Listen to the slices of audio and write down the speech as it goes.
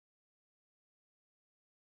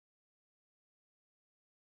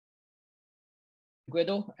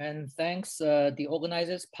Guido, and thanks the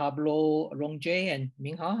organizers, Pablo, Rongjae, and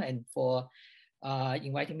Mingha, and for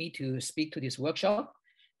inviting me to speak to this workshop.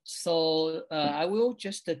 So I will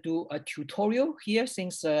just do a tutorial here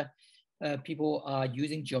since people are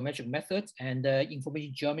using geometric methods, and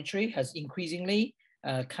information geometry has increasingly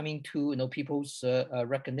coming to people's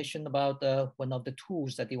recognition about one of the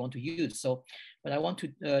tools that they want to use. So, but I want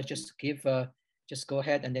to just go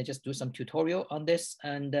ahead and then just do some tutorial on this,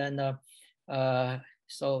 and then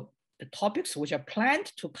so the topics which are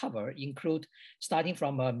planned to cover include starting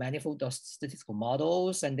from manifold of statistical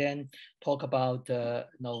models, and then talk about,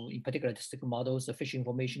 in particular, statistical models, the Fisher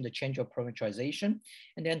information, the change of parameterization,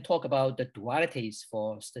 and then talk about the dualities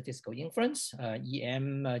for statistical inference,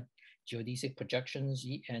 EM, geodesic projections,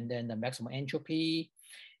 and then the maximum entropy,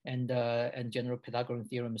 and general Pythagorean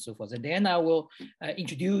theorem, and so forth. And then I will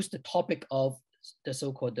introduce the topic of the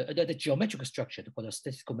so-called the geometrical structure, called the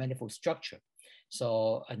statistical manifold structure.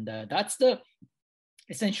 So, and that's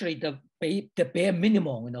essentially the bare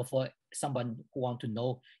minimum, for someone who want to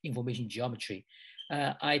know information geometry.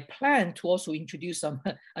 I plan to also introduce some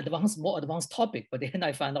more advanced topic, but then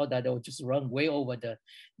I found out that I will just run way over the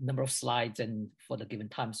number of slides and for the given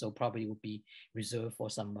time. So probably will be reserved for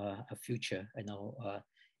some future,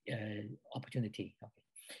 opportunity. Okay.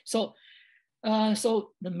 So,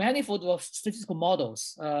 so the manifold of statistical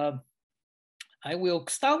models. I will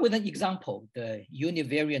start with an example, the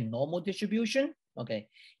univariate normal distribution. Okay,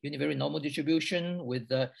 univariate normal distribution with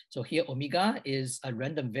so here omega is a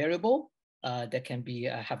random variable that can be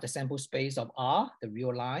have the sample space of R, the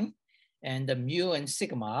real line, and the mu and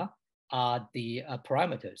sigma are the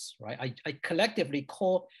parameters, right? I collectively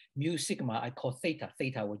call mu sigma, I call theta.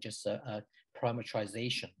 Theta was just a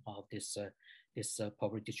parameterization of this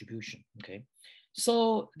probability distribution. Okay,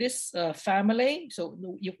 so this family. So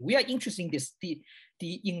if we are interested in this, the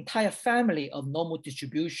entire family of normal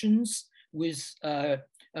distributions with a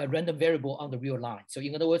random variable on the real line. So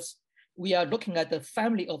in other words, we are looking at the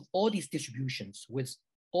family of all these distributions with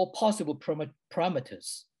all possible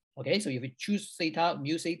parameters. Okay, so if you choose theta,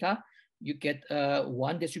 mu theta, you get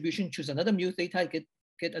one distribution. Choose another mu theta, you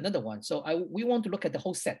get another one. So we want to look at the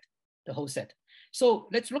whole set. So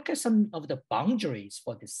let's look at some of the boundaries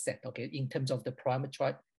for this set, okay, in terms of the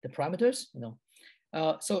parameters,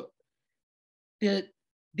 So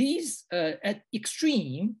these at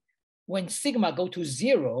extreme, when sigma go to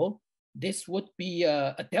 0, this would be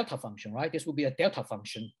a delta function, right? This would be a delta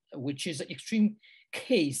function, which is an extreme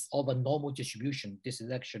case of a normal distribution. This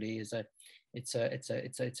is actually it's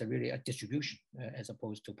really a distribution as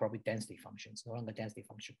opposed to probably density functions, no longer density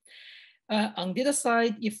function. On the other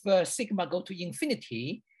side, if sigma go to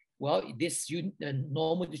infinity, well, this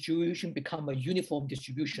normal distribution become a uniform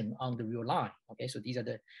distribution on the real line. Okay, so these are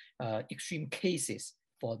the extreme cases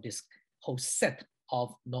for this whole set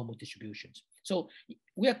of normal distributions. So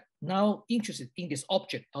we are now interested in this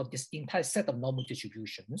object of this entire set of normal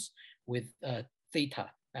distributions with theta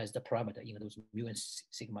as the parameter, those mu and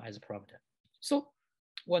sigma as a parameter. So,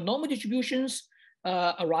 well, normal distributions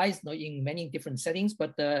arise in many different settings,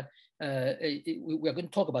 but we are going to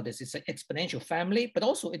talk about this. It's an exponential family, but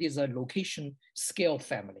also it is a location scale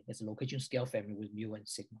family. It's a location scale family with mu and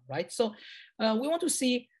sigma, right? So we want to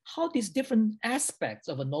see how these different aspects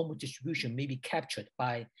of a normal distribution may be captured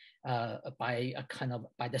by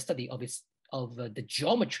the study of the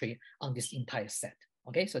geometry on this entire set.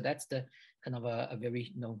 Okay, so that's the kind of a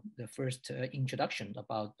very the first introduction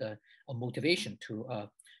about or motivation to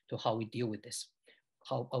how we deal with this.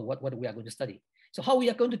 What we are going to study. So how we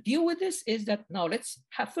are going to deal with this is that now let's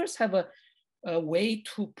first have a way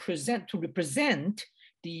to represent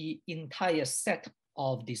the entire set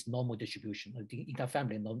of this normal distribution, the entire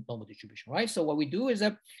family of normal distribution, right? So what we do is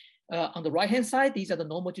that on the right-hand side, these are the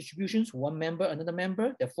normal distributions, one member, another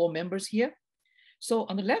member, there are 4 members here. So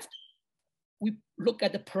on the left, we look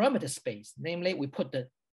at the parameter space, namely we put the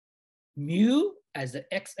mu as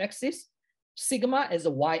the x-axis, sigma as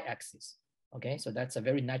the y-axis. Okay, so that's a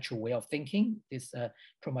very natural way of thinking, this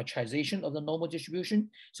parameterization of the normal distribution.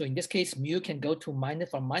 So in this case, mu can go to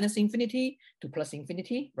from minus infinity to plus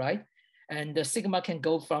infinity, right? And the sigma can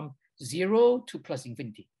go from 0 to plus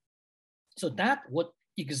infinity. So that would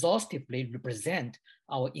exhaustively represent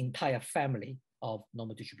our entire family of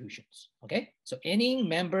normal distributions. Okay, so any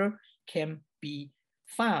member can be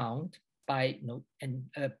found by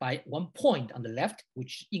by one point on the left,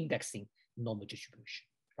 which is indexing normal distribution.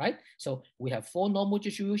 Right? So we have 4 normal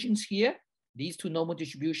distributions here, these 2 normal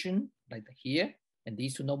distribution like here, and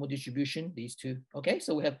these 2 normal distribution, these 2. Okay,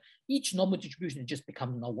 so we have each normal distribution just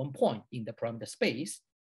become now one point in the parameter space.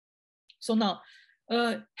 So now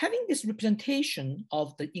having this representation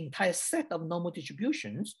of the entire set of normal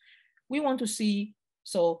distributions, we want to see,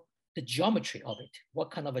 so the geometry of it,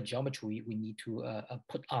 what kind of a geometry we need to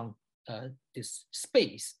put on this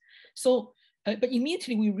space. So, but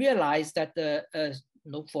immediately we realize that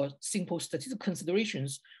for simple statistical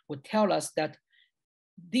considerations would tell us that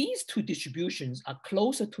these two distributions are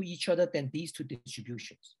closer to each other than these two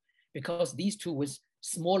distributions, because these two with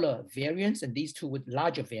smaller variance and these two with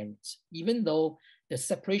larger variance, even though the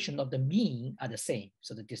separation of the mean are the same.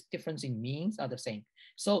 So the difference in means are the same.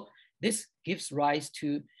 So this gives rise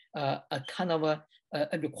to a kind of a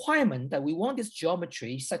requirement that we want this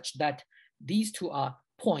geometry such that these two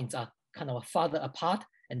points are kind of farther apart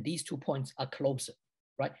and these 2 points are closer,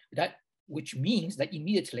 right? Which means that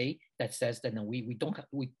immediately that says that we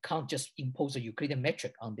can't just impose a Euclidean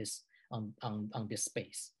metric on this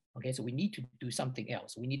space. Okay, so we need to do something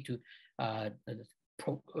else. We need to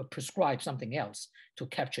prescribe something else to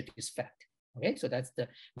capture this fact. Okay, so that's the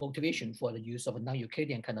motivation for the use of a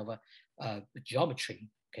non-Euclidean kind of a geometry.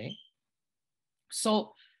 Okay,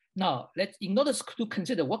 so now in order to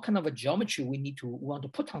consider what kind of a geometry we want to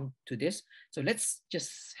put on to this, so let's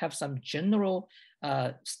just have some general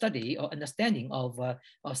study or understanding of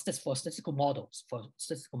for statistical models.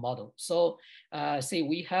 So say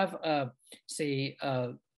we have a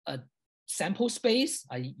sample space.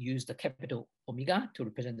 I use the capital omega to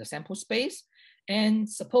represent the sample space. And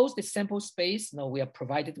suppose the sample space, we are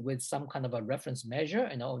provided with some kind of a reference measure,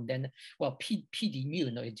 and then, well, PD mu,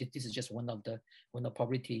 this is just one of the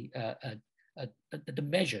probability, the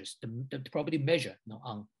measures, the probability measure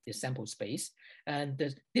on the sample space. And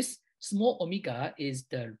this small omega is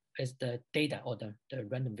the data or the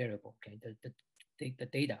random variable, okay, the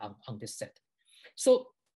data on this set. So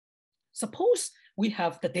suppose we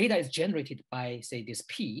have the data is generated by, say, this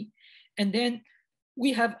P, and then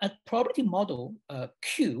we have a probability model,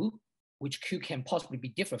 Q, which Q can possibly be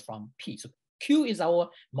different from P. So Q is our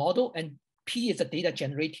model and P is a data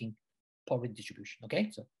generating probability distribution, okay?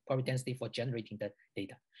 So probability density for generating the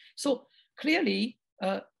data. So clearly,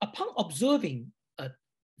 upon observing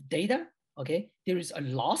data, okay, there is a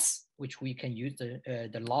loss, which we can use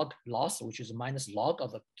the log loss, which is minus log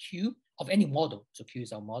of a Q of any model. So Q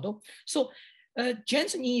is our model. So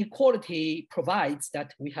Jensen inequality provides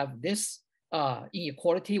that we have this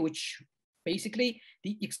inequality, which basically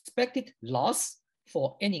the expected loss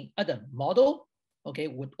for any other model, okay,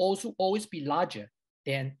 would also always be larger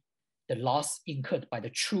than the loss incurred by the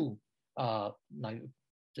true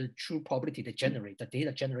probability to generate the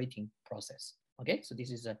data generating process. Okay, so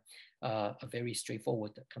this is a very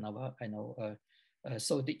straightforward kind of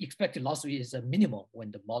so the expected loss is a minimum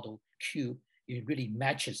when the model Q it really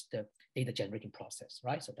matches the data generating process,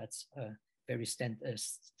 right? So that's very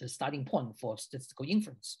the starting point for statistical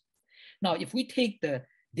inference. Now, if we take the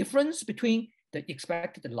difference between the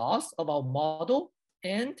expected loss of our model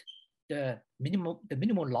and the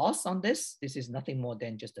minimum loss on this is nothing more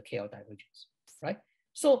than just the KL divergence, right?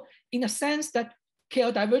 So in a sense that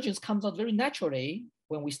KL divergence comes out very naturally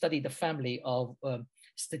when we study the family of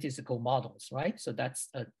statistical models, right? So that's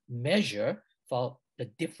a measure for the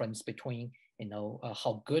difference between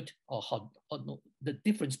how good or the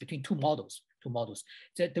difference between two models.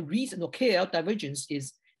 So the reason KL divergence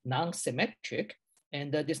is non-symmetric,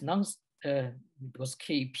 and this because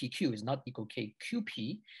KPQ is not equal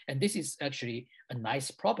KQP, and this is actually a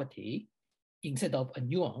nice property instead of a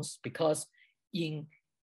nuance, because in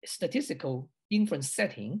statistical inference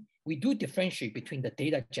setting, we do differentiate between the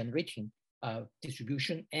data generating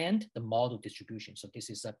distribution and the model distribution. So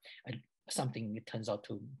this is something that turns out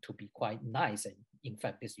to be quite nice. And in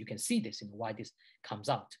fact, you can see this in why this comes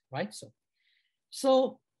out, right?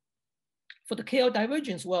 So for the KL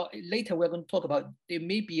divergence, well, later we're going to talk about there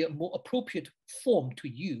may be a more appropriate form to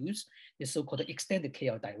use, the so-called extended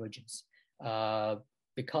KL divergence,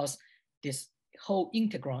 because this whole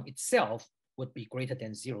integron itself would be greater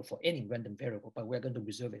than 0 for any random variable, but we're going to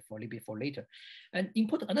reserve it for a little bit for later. And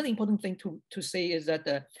another important thing to say is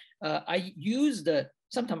that I use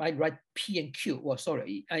sometimes I write P and Q. Well,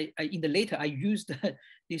 sorry, in the later I used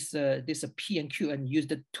this P and Q and used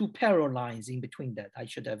the two parallel lines in between that. I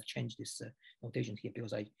should have changed this notation here,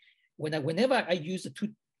 because whenever I use the two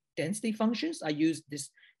density functions, I use this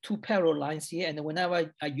two parallel lines here, and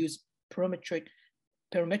whenever I use parametric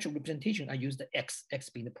representation, I use the x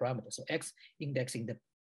being the parameter. So x indexing the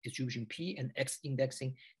distribution P and x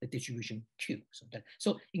indexing the distribution Q.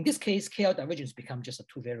 So in this case, KL divergence becomes just a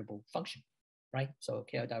two variable function, right? So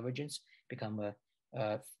KL divergence become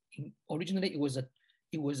originally it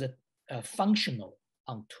was a functional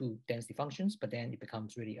on two density functions, but then it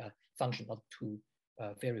becomes really a function of two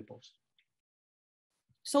variables.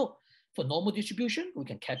 So for normal distribution, we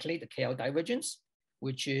can calculate the KL divergence,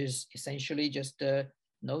 which is essentially just,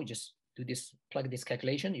 just do this, plug this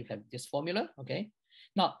calculation, you have this formula, okay?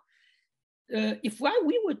 Now, if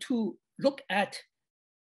we were to look at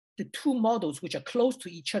the two models which are close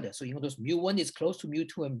to each other, so those mu1 is close to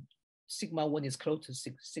mu2 and sigma 1 is close to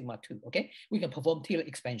sigma 2, okay? We can perform Taylor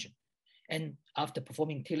expansion. And after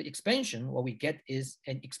performing Taylor expansion, what we get is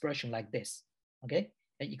an expression like this, okay?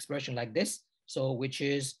 An expression like this, so which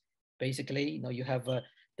is basically, you have the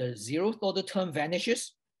 0th order term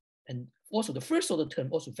vanishes, and also the 1st order term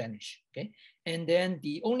also vanish, okay? And then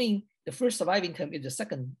the first surviving term is the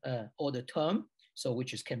 2nd order term, so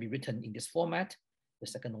which can be written in this format, the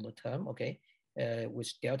 2nd order term, okay?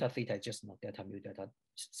 Which delta theta is just delta mu delta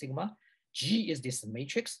sigma. G is this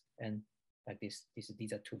matrix, and like this,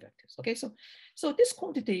 these are two vectors, okay? So this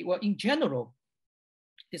quantity, well, in general,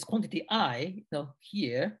 this quantity I,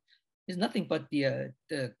 here is nothing but the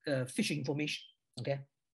Fisher information, okay?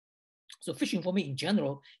 So Fisher information in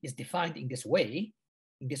general is defined in this way,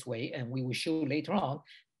 and we will show later on.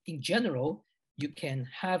 In general, you can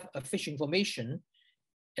have a Fisher information.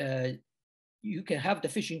 You can have the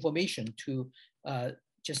Fisher information to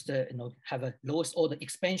just have a lowest order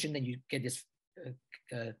expansion, then you get this.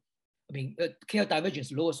 KL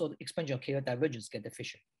divergence, lowest order expansion of KL divergence get the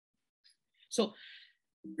Fisher. So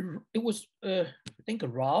it was, I think,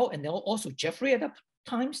 Rao and then also Jeffrey at that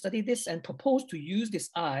time studied this and proposed to use this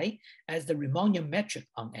I as the Riemannian metric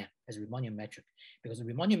on M, as a Riemannian metric, because the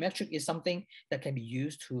Riemannian metric is something that can be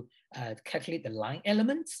used to calculate the line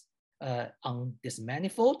elements on this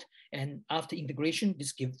manifold. And after integration,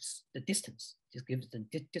 this gives the distance. This gives the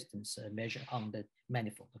distance measure on the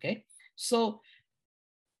manifold, okay? So,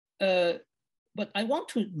 but I want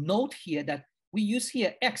to note here that we use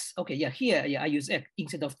here X, okay, yeah, here, yeah, I use X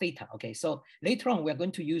instead of theta, okay? So later on, we're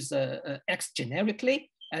going to use X generically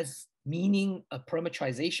as meaning a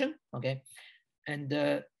parametrization, okay?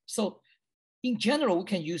 And so in general, we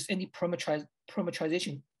can use any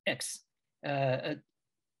parametrization X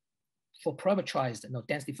for parameterized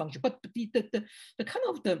density function, but the kind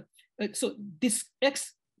of so this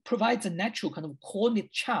X provides a natural kind of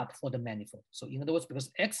coordinate chart for the manifold. So in other words, because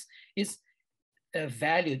X is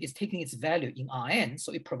value is taking its value in Rn,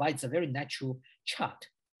 so it provides a very natural chart,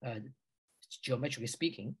 geometrically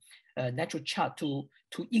speaking, a natural chart to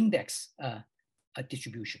index a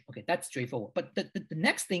distribution. Okay, that's straightforward. But the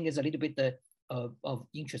next thing is a little bit of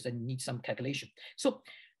interest and needs some calculation. So,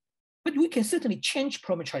 but we can certainly change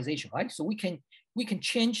parametrization, right? So we can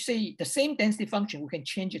change, say, the same density function. We can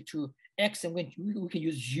change it to X, and we can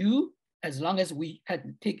use U as long as we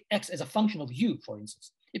take X as a function of U, for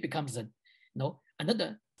instance. It becomes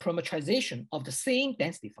another parametrization of the same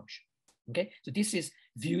density function, okay? So this is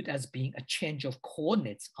viewed as being a change of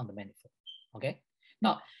coordinates on the manifold, okay?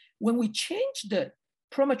 Now, when we change the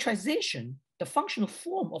parametrization, the functional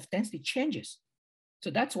form of density changes. So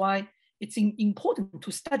that's why it's important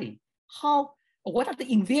to study what are the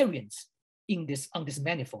invariants on this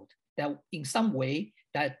manifold that in some way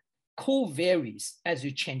that co-varies as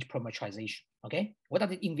you change parametrization, okay? What are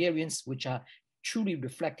the invariants which are truly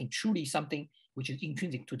reflecting something which is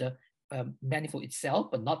intrinsic to the manifold itself,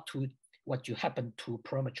 but not to what you happen to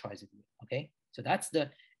parameterize it with, okay? So that's the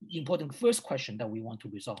important first question that we want to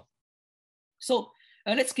resolve. So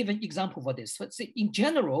let's give an example for this. Let's say in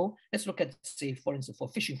general, let's look at, say, for instance, for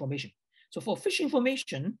Fisher information. So for Fisher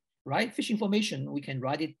information, right, Fisher information, we can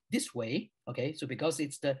write it this way, okay? So because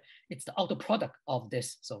it's the outer product of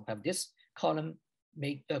this, so have this column,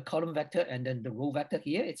 make a column vector, and then the row vector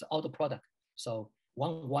here, it's outer product. So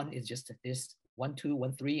 1, 1 is just this, 1, 2,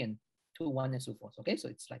 1, 3, and 2, 1, and so forth. Okay, so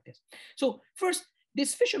it's like this. So first,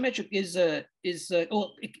 this Fisher metric it's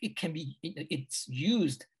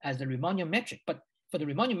used as the Riemannian metric, but for the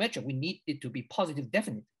Riemannian metric, we need it to be positive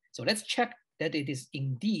definite. So let's check that it is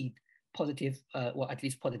indeed positive, or at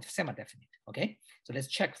least positive semi-definite. Okay, so let's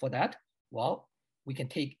check for that. Well, we can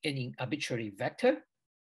take any arbitrary vector,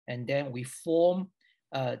 and then we form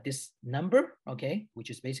this number, okay, which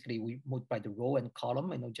is basically we multiply the row and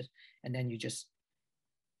column, and then you just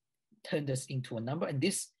turn this into a number, and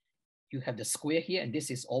this you have the square here, and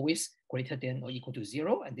this is always greater than or equal to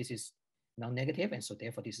 0, and this is non-negative, and so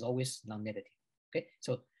therefore this is always non-negative. Okay,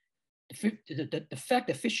 so the fact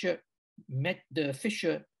that the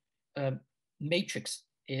Fisher matrix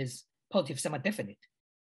is positive semi-definite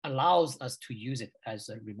allows us to use it as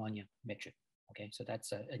a Riemannian metric. Okay, so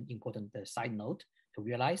that's an important side note to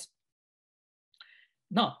realize.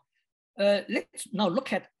 Now, let's now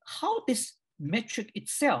look at how this metric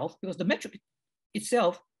itself, because the metric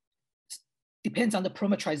itself depends on the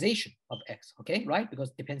parametrization of X, okay, right? Because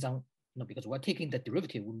it depends on because we're taking the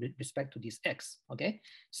derivative with respect to this x, okay?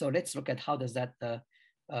 So let's look at how does that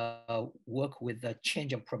work with the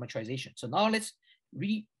change of parameterization. So now let's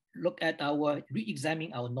re-examine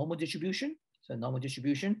our normal distribution. So normal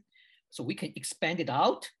distribution, so we can expand it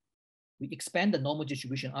out. We expand the normal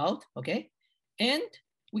distribution out, okay? And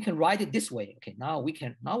we can write it this way, okay? Now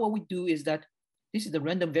what we do is that this is the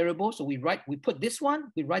random variable. So we write this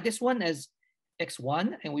one as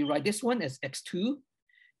x1, and we write this one as x2.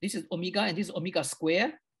 This is omega, and this is omega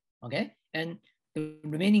square, okay? And the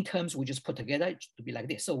remaining terms we just put together to be like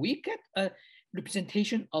this. So we get a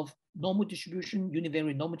representation of normal distribution,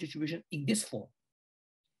 univariate normal distribution in this form.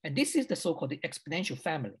 And this is the so-called the exponential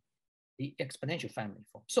family,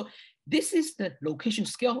 form. So this is the location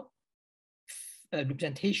scale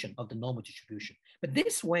representation of the normal distribution. But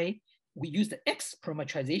this way, we use the x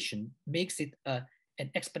parameterization, makes it an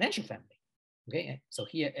exponential family, okay? So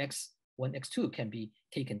here x1, x2 can be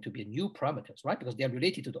taken to be new parameters, right? Because they're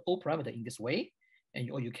related to the O parameter in this way,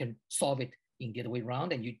 or you can solve it in the other way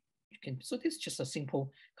around, and you can, so this is just a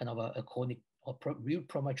simple kind of a coordinate or real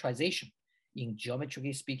parameterization. In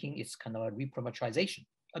geometrically speaking, it's kind of a reparameterization.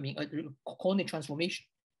 I mean, a coordinate transformation.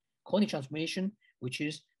 Coordinate transformation, which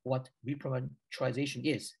is what reparameterization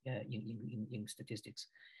is in statistics.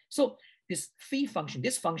 So this phi function,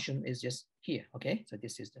 this function is just here, okay? So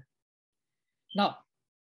this is the, now,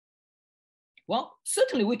 well,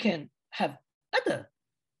 certainly we can have other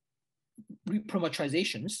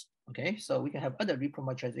reparameterizations, okay? So we can have other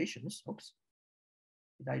reparameterizations. Oops,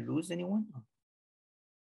 did I lose anyone? Oh.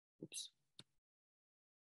 Oops.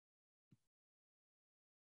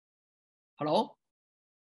 Hello?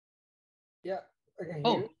 Yeah, I can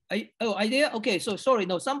hear you. I there? Okay, so sorry,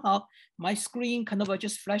 no, somehow my screen kind of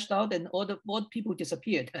just flashed out and all the people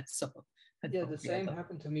disappeared. So yeah, the same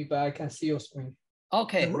happened to me, but I can see your screen.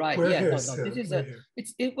 Okay, right. We're yeah, here, no, so this is here.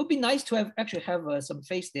 It would be nice to have some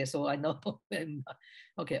face there, so I know.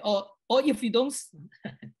 Okay, or if you don't,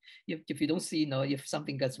 if you don't see, if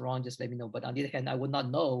something goes wrong, just let me know. But on the other hand, I would not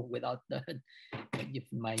know without if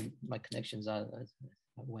my connections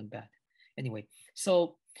went bad. Anyway,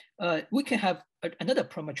 so we can have another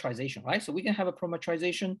parameterization, right? So we can have a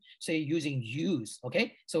parameterization, say using U's.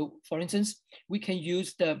 Okay, so for instance, we can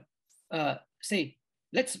use the say.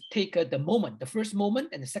 Let's take the moment, the first moment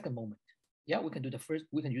and the second moment. Yeah, we can do the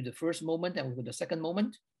first moment and we can do the second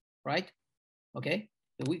moment, right? Okay,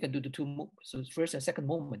 so we can do the so first and second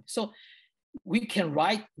moment. So we can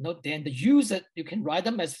write, then the U's, you can write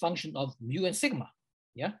them as function of mu and sigma,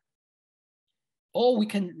 yeah? Or we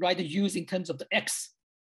can write the U's in terms of the X,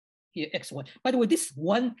 here, X1. By the way, this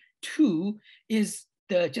 1, 2 is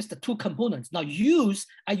just the two components. Now U's,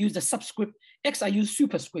 I use the subscript, X I use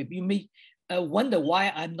superscript. You may wonder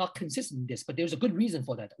why I'm not consistent in this, but there's a good reason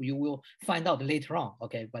for that. You will find out later on,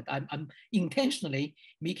 okay? But I'm intentionally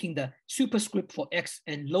making the superscript for X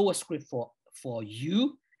and lower script for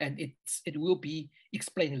U, and it will be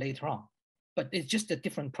explained later on. But it's just a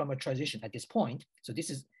different parameterization at this point. So this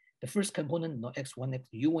is the first component, X1,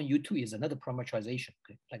 U1, U2 is another parameterization,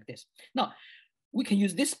 okay, like this. Now, we can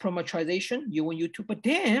use this parameterization, U1, U2, but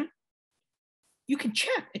then you can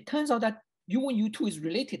check. It turns out that U1, U2 is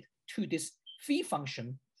related to this phi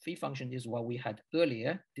function. Phi function is what we had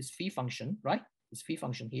earlier, this phi function, right? This phi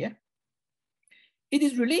function here. It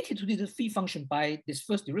is related to this phi function by this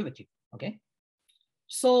first derivative, okay?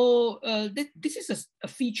 So this is a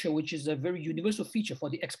feature which is a very universal feature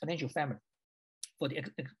for the exponential family, for the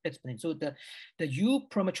exponent. So the U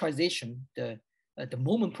parameterization, the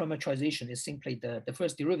moment parameterization is simply the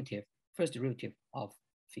first derivative of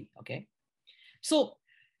phi, okay? So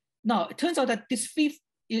now it turns out that this phi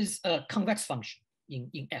is a convex function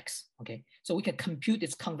in X, okay? So we can compute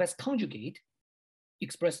its convex conjugate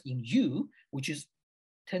expressed in U, which is,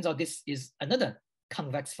 turns out this is another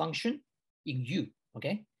convex function in U,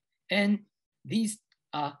 okay? And these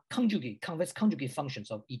are convex conjugate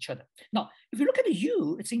functions of each other. Now, if you look at the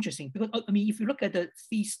U, it's interesting because, I mean, if you look at the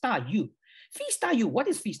phi star U, what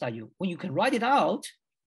is phi star U? When you can write it out,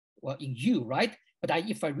 well, in U, right? But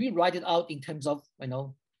if I rewrite it out in terms of,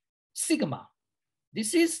 sigma,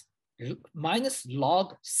 this is minus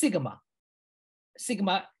log sigma.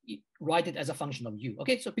 Sigma, write it as a function of U.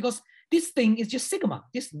 Okay, so because this thing is just sigma,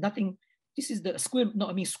 this is the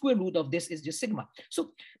square root of this is just sigma.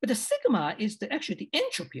 So, but the sigma is actually the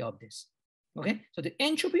entropy of this. Okay, so the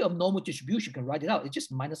entropy of normal distribution, can write it out, it's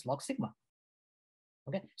just minus log sigma.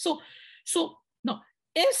 Okay, so now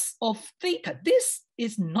S of theta, this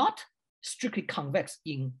is not strictly convex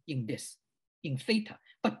in theta,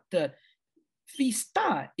 but the phi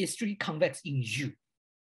star is strictly convex in U.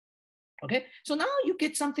 Okay, so now you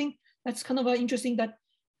get something that's kind of interesting, that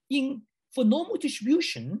for normal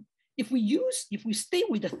distribution, if we stay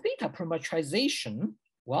with the theta parameterization,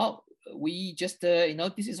 well, we just,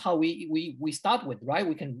 this is how we start with, right?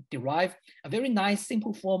 We can derive a very nice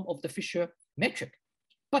simple form of the Fisher metric,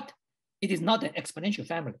 but it is not an exponential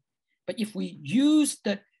family. But if we use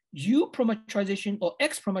the U parameterization or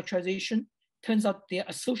X parameterization, turns out they are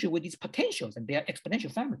associated with these potentials and they are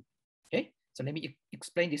exponential family, okay? So let me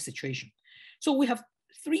explain this situation. So we have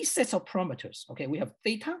three sets of parameters, okay? We have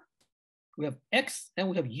theta, we have X, and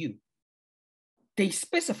we have U. They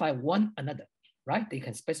specify one another, right? They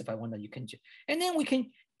can specify one that you can, and then we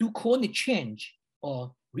can do coordinate change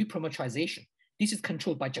or reparametrization. This is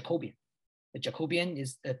controlled by Jacobian. The Jacobian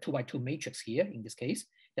is a 2x2 matrix here in this case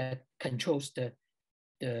that controls the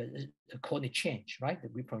coordinate change, right? The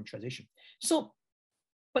reparametrization. So,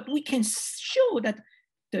 but we can show that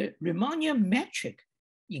the Riemannian metric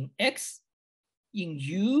in X, in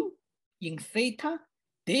U, in theta,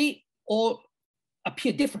 they all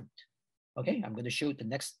appear different. Okay, I'm going to show the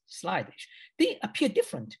next slide. They appear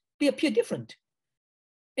different. They appear different.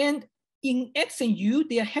 And in X and U,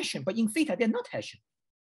 they are Hessian, but in theta, they're not Hessian.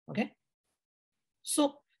 Okay,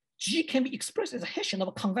 so G can be expressed as a Hessian of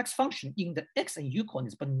a convex function in the X and U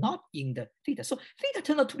coordinates, but not in the theta. So theta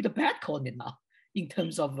turned out to be the bad coordinate now in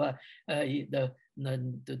terms of the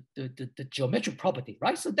geometric property,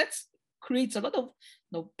 right? So that's creates a lot of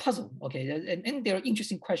puzzle. Okay, and there are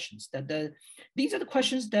interesting questions that these are the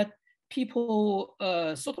questions that people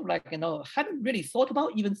sort of like, hadn't really thought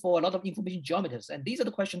about even for a lot of information geometers. And these are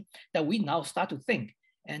the questions that we now start to think.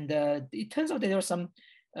 And it turns out that there are some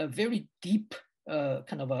very deep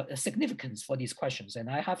kind of a significance for these questions. And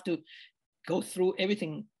I have to go through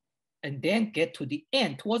everything and then get to the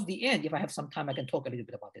end. Towards the end, if I have some time, I can talk a little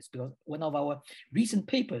bit about this, because one of our recent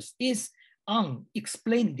papers is on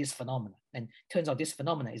explaining this phenomena, and turns out this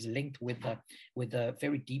phenomena is linked with a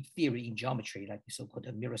very deep theory in geometry, like the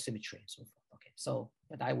so-called mirror symmetry and so forth. Okay, so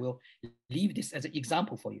but I will leave this as an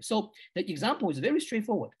example for you. So the example is very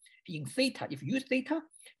straightforward. In theta, if you use theta,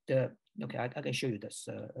 I can show you this.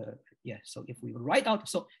 Yeah, so if we write out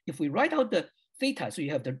the theta, so you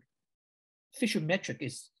have the Fisher metric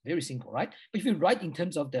is very simple, right? But if you write in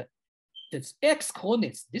terms of the X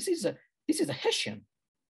coordinates, this is a Hessian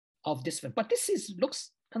of this, but this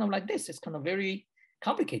looks kind of like this. It's kind of very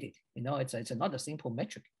complicated. It's not a simple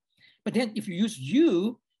metric. But then if you use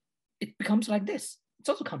U, it becomes like this. It's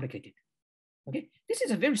also complicated. Okay, this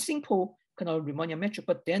is a very simple kind of Riemannian metric.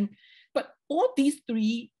 But all these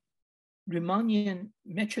three Riemannian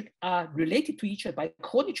metric are related to each other by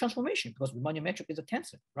coordinate transformation, because Riemannian metric is a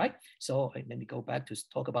tensor, right? So let me go back to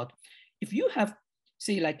talk about, if you have,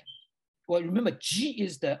 say, like, well, remember G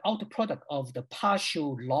is the outer product of the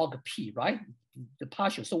partial log P, right? The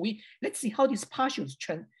partial. So let's see how these partials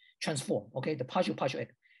transform. Okay, the partial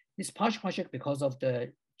X. This partial X, because of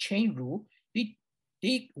the chain rule,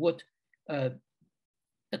 they would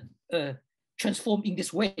transform in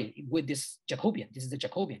this way with this Jacobian. This is the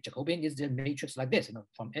Jacobian. Jacobian is the matrix like this,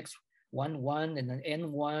 from X1, 1, and then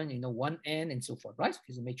N1, 1N, and so forth, right?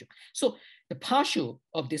 This is a matrix. So the partial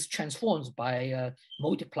of this transforms by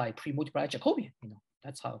pre-multiply Jacobian,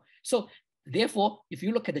 that's how. So therefore, if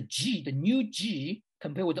you look at the G, the new G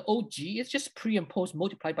compared with the old G, it's just pre and post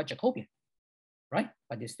multiplied by Jacobian, right?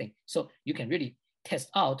 By this thing. So you can really test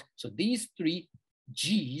out. So these three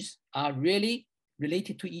G's are really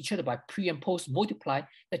related to each other by pre and post multiply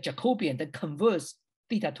the Jacobian that converts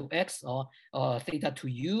theta to X or theta to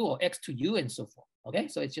U or X to U and so forth. Okay,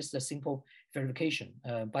 so it's just a simple verification.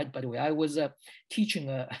 By the way, I was teaching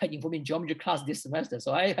an information geometry class this semester,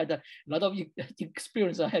 so I had a lot of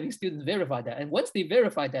experience of having students verify that. And once they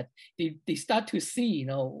verify that, they start to see,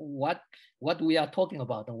 what we are talking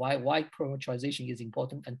about and why parameterization is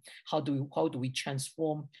important, and how do we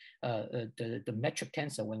transform the metric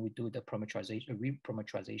tensor when we do the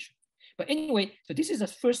reparameterization. But anyway, so this is the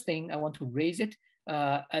first thing I want to raise it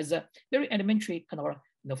as a very elementary kind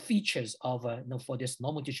of features of for this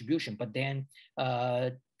normal distribution. But then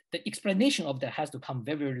the explanation of that has to come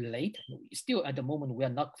very, very late. Still, at the moment, we are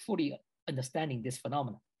not fully understanding this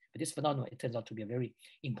phenomenon. But this phenomenon, it turns out to be a very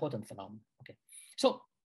important phenomenon. Okay, so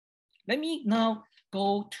let me now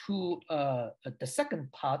go to the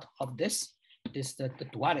second part of this, the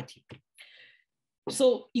duality.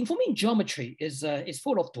 So information geometry is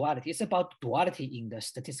full of duality. It's about duality in the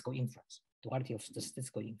statistical inference, duality of the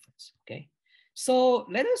statistical inference. Okay, so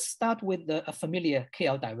let us start with a familiar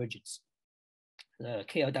KL divergence. The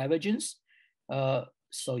KL divergence.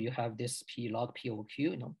 So you have this P log P over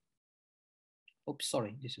Q. Oops,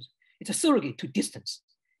 sorry. It's a surrogate to distance.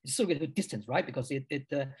 It's still with distance, right? Because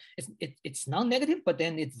it's non-negative, but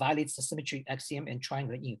then it violates the symmetry axiom and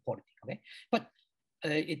triangular inequality. Okay, but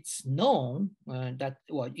it's known that,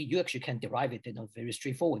 well, you actually can derive it, very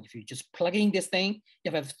straightforward. If you just plug in this thing,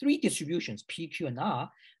 you have three distributions, P, Q, and R.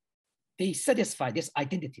 They satisfy this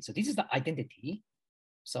identity. So this is the identity.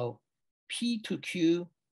 So P to Q,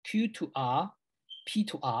 Q to R, P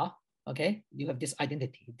to R. Okay, you have this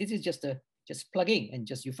identity. This is just plug in and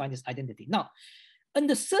you find this identity. Now,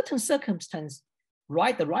 under certain circumstance,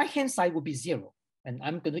 the right-hand side will be 0. And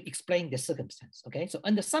I'm going to explain the circumstance, okay? So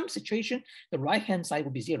under some situation, the right-hand side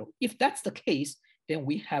will be 0. If that's the case, then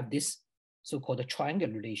we have this so-called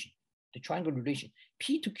triangular relation. The triangular relation,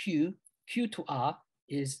 P to Q, Q to R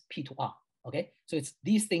is P to R, okay? So it's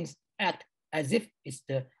these things act as if it's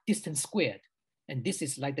the distance squared. And this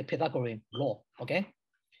is like the Pythagorean law, okay?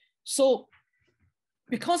 So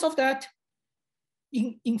because of that,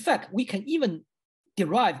 in fact, we can even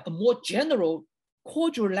derive a more general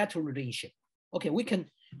quadrilateral relationship. Okay, we can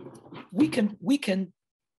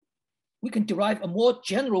derive a more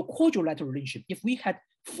general quadrilateral relationship if we had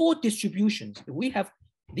 4 distributions. If we have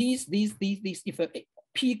these, if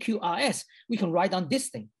P, Q, R, S, we can write down this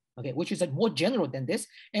thing, okay, which is more general than this.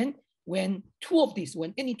 And when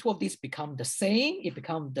any two of these become the same, it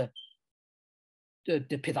becomes the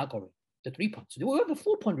Pythagorean, the 3 points. So we have a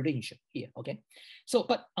 4-point relationship here, okay? So,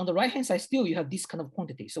 but on the right-hand side, still you have this kind of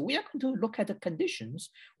quantity. So we are going to look at the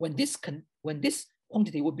conditions when this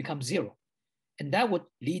quantity would become 0. And that would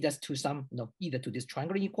lead us to some, either to this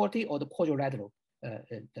triangular inequality or the quadrilateral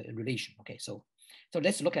relation, okay? So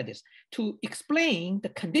let's look at this. To explain the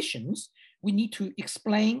conditions, we need to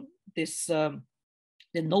explain this, the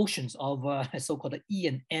notions of so-called E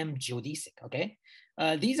and M geodesic, okay?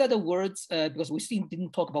 These are the words, because we still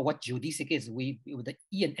didn't talk about what geodesic is. The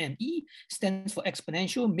E and M. E stands for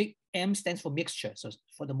exponential, M stands for mixture. So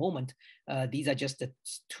for the moment, these are just the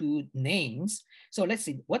 2 names. So let's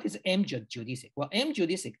see, what is M geodesic? Well, M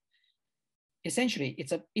geodesic, essentially,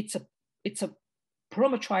 it's a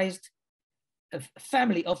parametrized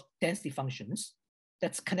family of density functions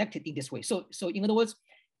that's connected in this way. So in other words,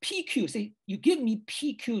 PQ, say you give me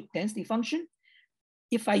PQ density function.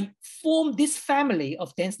 If I form this family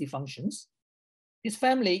of density functions, this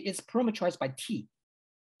family is parameterized by T.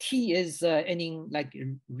 T is any like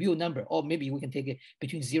real number, or maybe we can take it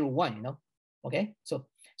between 0 and 1, okay? So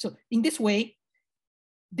in this way,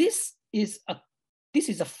 this is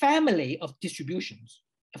a family of distributions,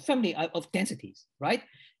 a family of densities, right?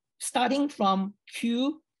 Starting from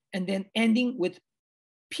Q and then ending with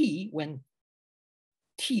P when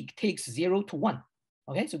T takes 0 to 1.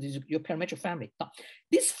 Okay, so this is your parametric family. Now,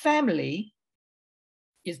 this family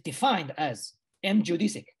is defined as M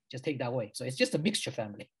geodesic. Just take that away. So it's just a mixture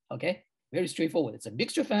family. Okay, very straightforward. It's a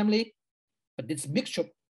mixture family, but this mixture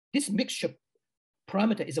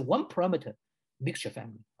parameter is a 1-parameter mixture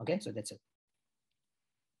family. Okay, so that's it.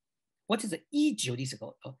 What is the E geodesic?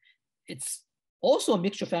 It's also a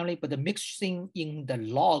mixture family, but the mixing in the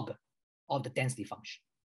log of the density function.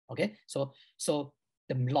 Okay, so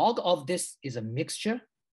the log of this is a mixture.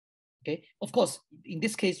 Okay, of course, in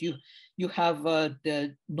this case, you have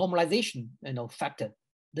the normalization factor,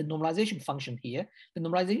 the normalization function here. The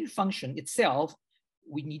normalization function itself,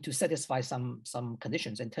 we need to satisfy some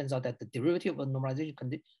conditions, and turns out that the derivative of a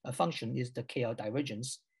normalization function is the KL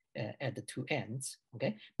divergence at the 2 ends.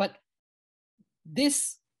 Okay, but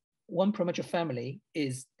this 1-parameter family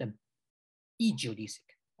is the E geodesic.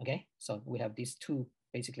 Okay, so we have these 2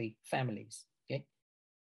 basically families. Okay,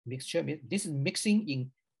 mixture. This is mixing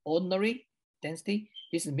in ordinary density.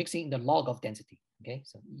 This is mixing in the log of density. Okay,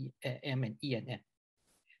 so M and E and M.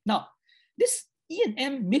 Now, this E and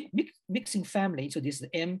M mixing family. So this is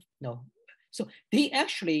M. No, so they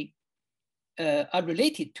actually are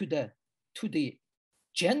related to the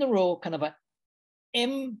general kind of a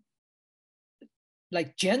M,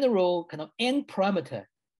 like general kind of N-parameter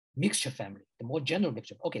mixture family, the more general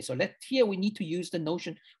mixture. Okay, so here we need to use the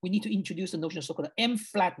notion, we need to introduce the notion of so-called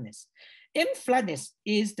M-flatness. M-flatness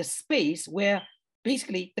is the space where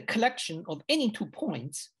basically the collection of any 2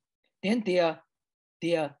 points, then their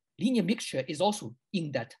linear mixture is also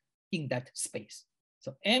in that space.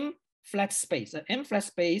 So M-flat space. An M-flat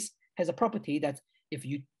space has a property that if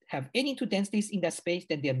you have any 2 densities in that space,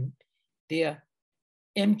 then their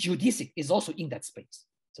M geodesic is also in that space.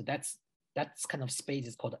 So that's kind of space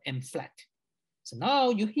is called M-flat. So now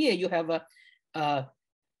you have a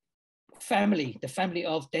family, the family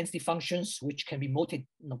of density functions, which can be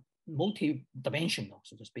multi-dimensional,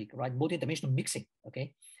 so to speak, right? Multi-dimensional mixing,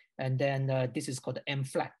 okay? And then this is called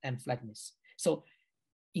M-flatness. So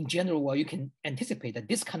in general, well, you can anticipate that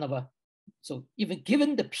this kind of a So even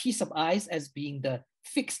given the piece of ice as being the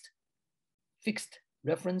fixed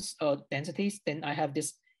reference densities, then I have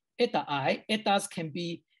this eta I. Etas can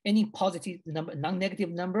be any positive number, non-negative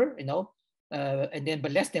number, you know, and then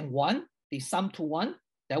but less than 1, they sum to 1.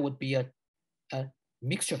 That would be a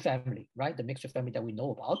mixture family, right? The mixture family that we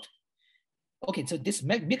know about. Okay, so this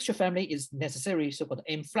mixture family is necessarily so-called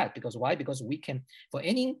M flat, because why? Because we can, for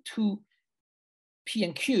any two P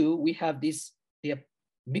and Q, we have this, their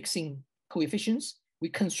mixing coefficients. We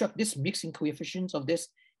construct this mixing coefficients of this,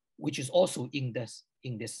 which is also in this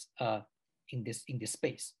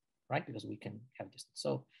space, right? Because we can have this.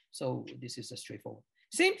 So this is a straightforward.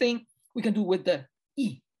 Same thing we can do with the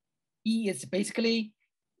E. E is basically,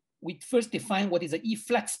 we first define what is an E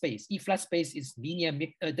flat space. E flat space is linear,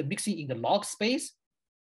 the mixing in the log space,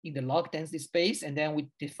 in the log density space, and then we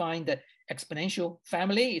define the exponential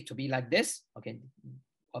family to be like this, okay,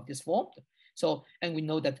 of this form. So, and we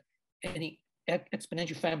know that any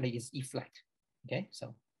exponential family is E flat, okay?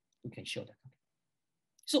 So we can show that.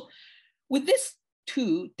 So with this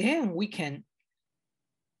two, then we can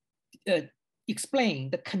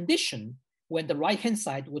explain the condition when the right-hand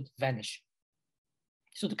side would vanish.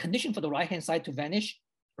 So the condition for the right-hand side to vanish,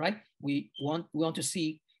 right? We want to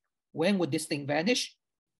see when would this thing vanish.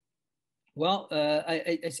 Well,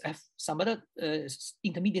 I have some other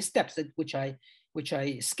intermediate steps that which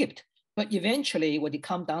I skipped, but eventually what it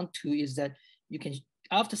comes down to is that you can,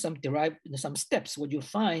 after some steps, what you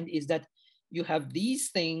find is that you have these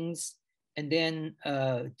things, and then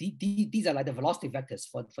these are like the velocity vectors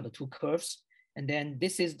for the two curves, and then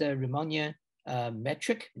this is the Riemannian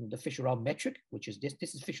metric, the Fischer-Rao metric, which is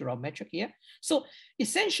this is Fischer-Rao metric here. So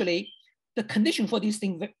essentially, the condition for this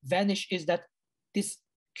thing vanish is that this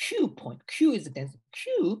Q point, Q is the density,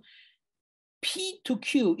 Q, P to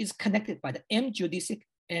Q is connected by the M geodesic,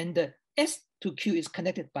 and the S to Q is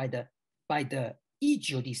connected by the E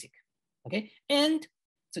geodesic, okay? And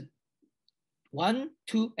so 1,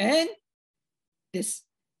 2, and these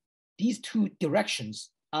two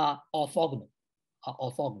directions are orthogonal.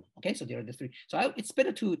 Okay, so there are the three. So it's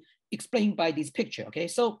better to explain by this picture. Okay,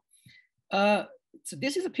 so so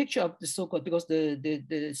this is a picture of the so-called, because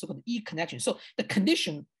the so-called E connection. So the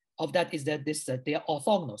condition of that is that this they are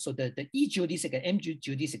orthogonal. So the E geodesic and M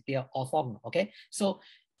geodesic, they are orthogonal. Okay, so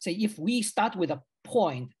say if we start with a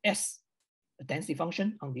point S, a density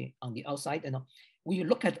function on the outside, and we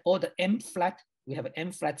look at all the M flat. We have an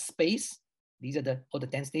M flat space. These are all the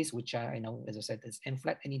densities, which are, as I said, it's M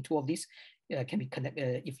flat. Any two of these can be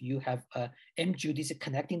connected. If you have M geodesic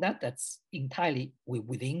connecting that, that's entirely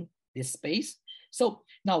within this space. So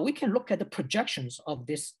now we can look at the projections of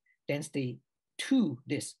this density to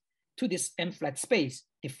this M flat space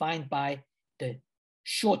defined by the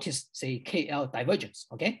shortest, say, KL divergence.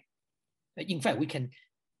 Okay. In fact, we can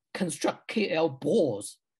construct KL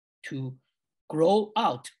balls to grow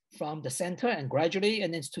out from the center and gradually,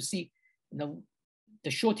 and then to see, the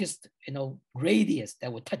shortest, radius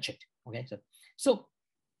that will touch it. Okay, so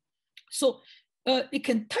it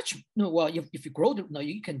can touch. Well, if you grow,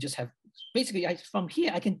 you can just have basically. From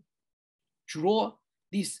here, I can draw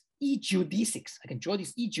these E geodesics. I can draw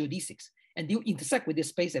these E geodesics, and they intersect with this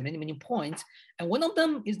space at many points. And one of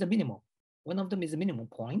them is the minimum. One of them is the minimum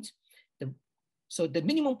point. So the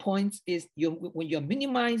minimum point is when you're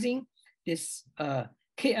minimizing this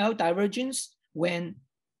KL divergence when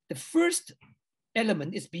the first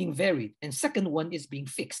element is being varied and second one is being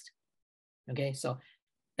fixed. Okay, so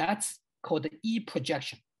that's called the E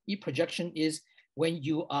projection. E projection is when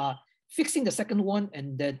you are fixing the second one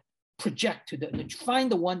and then project to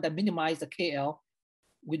find the one that minimizes the KL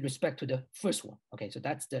with respect to the first one. Okay, so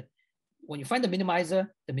that's when you find the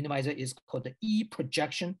minimizer is called the E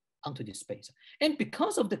projection onto this space. And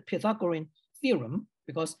because of the Pythagorean theorem,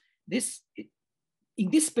 because in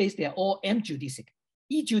this space, they are all M geodesic.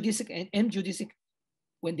 E geodesic and M geodesic,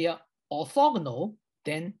 when they are orthogonal,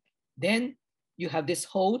 then you have this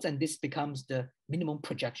holds and this becomes the minimum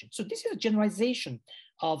projection. So this is a generalization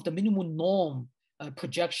of the minimum norm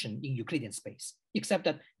projection in Euclidean space, except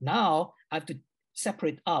that now I have to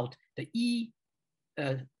separate out the E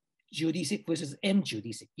geodesic versus M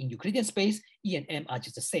geodesic. In Euclidean space, E and M are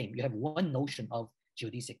just the same. You have one notion of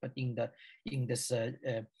geodesic, but in this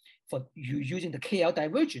for you using the KL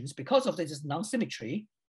divergence, because of this non-symmetry,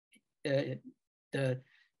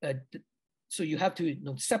 so you have to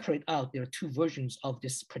separate out. There are two versions of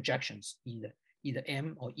these projections, either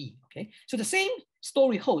M or E. Okay, so the same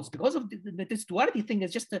story holds because of this duality thing.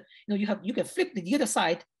 Is just you can flip the other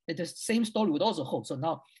side. The same story would also hold. So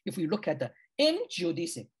now, if we look at the M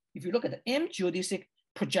geodesic,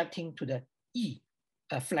 projecting to the E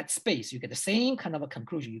flat space, you get the same kind of a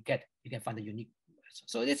conclusion you can find a unique.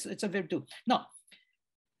 So it's a very do. Now,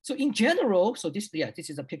 so in general, so this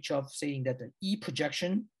is a picture of saying that the E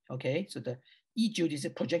projection, okay, so the E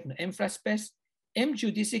geodesic project to the M flat space. M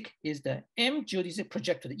geodesic is the M geodesic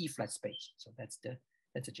project to the E flat space. So that's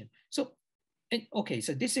a general. So, and okay,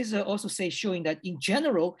 so this is also showing that in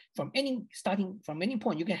general, starting from any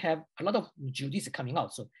point, you can have a lot of geodesic coming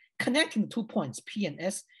out. So connecting 2 points P and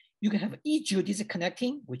S, you can have E geodesic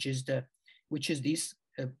connecting, which is this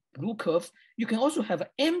blue curve. You can also have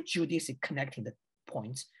M geodesic connecting the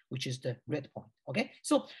points, which is the red point. Okay,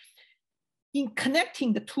 so in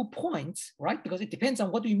connecting the 2 points, right? Because it depends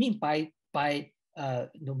on what do you mean by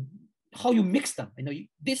how you mix them.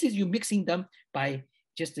 This is you mixing them by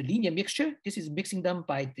just a linear mixture. This is mixing them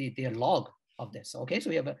by the log of this. Okay, so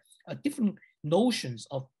we have a different notions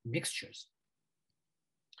of mixtures.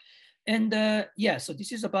 And yeah, so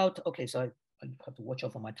this is about, okay, so I have to watch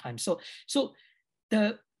out for my time. So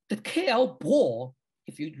the KL ball,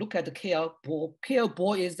 if you look at the KL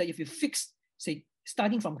ball is that if you fix, say,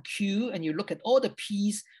 starting from Q and you look at all the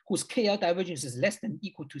P's whose KL divergence is less than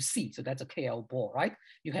equal to C, so that's a KL ball, right?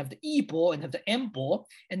 You have the E ball and have the M ball,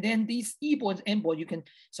 and then these E ball and M ball, you can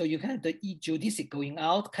have the E geodesic going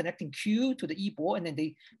out, connecting Q to the E ball, and then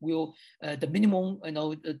they will, the minimum,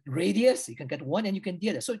 radius, you can get one and you can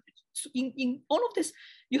the other. So in all of this,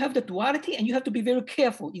 you have the duality and you have to be very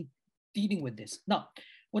careful in dealing with this. Now,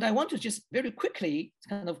 what I want to just very quickly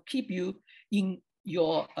kind of keep you in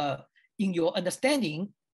your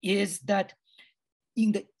understanding is that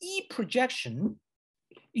in the E projection,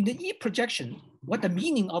 what the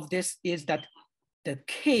meaning of this is that the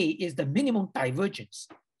K is the minimum divergence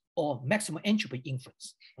or maximum entropy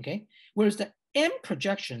inference, okay? Whereas the M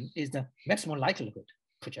projection is the maximum likelihood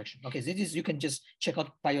projection. Okay, so this you can just check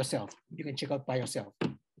out by yourself. You can check out by yourself.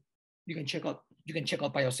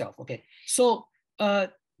 Okay, so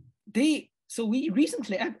so we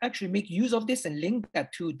recently actually make use of this and link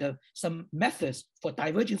that to some methods for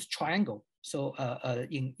divergence triangle. So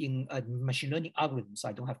in machine learning algorithms,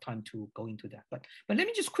 I don't have time to go into that. But let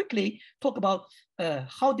me just quickly talk about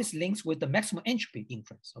how this links with the maximum entropy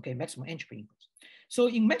inference. Okay, maximum entropy inference. So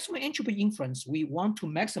in maximum entropy inference, we want to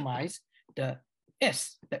maximize the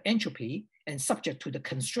S, the entropy, and subject to the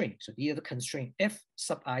constraint. So the other constraint, F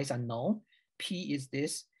sub I is unknown, P is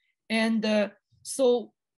this, and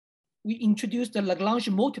so we introduced the Lagrange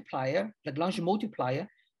multiplier,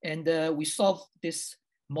 and we solve this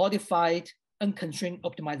modified unconstrained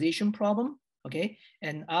optimization problem. Okay,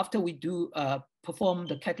 and after we do perform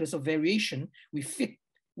the calculus of variation, we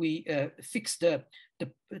fix this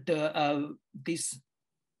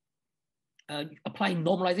applying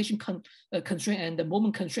normalization constraint and the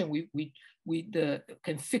moment constraint. We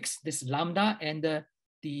can fix this lambda and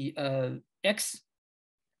the x,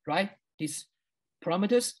 right? These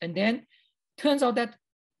parameters, and then turns out that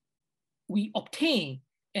we obtain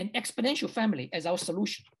an exponential family as our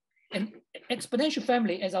solution,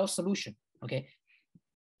 okay?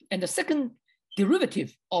 And the second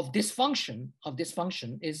derivative of this function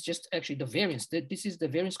is just actually the variance. This is the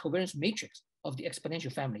variance covariance matrix of the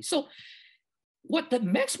exponential family. So what the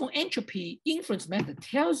maximum entropy inference method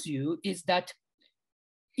tells you is that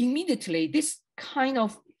immediately there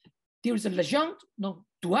is a Legendre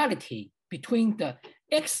duality between the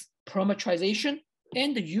X parametrization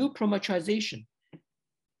and the U parametrization.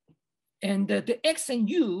 And the X and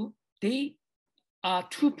U, they are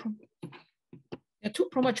two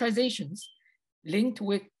parametrizations linked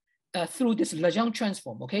with through this Legendre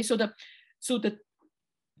transform. Okay, so the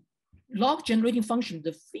log generating function,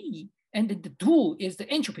 the phi, and the dual is the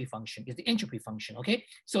entropy function. Okay,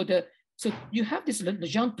 so you have this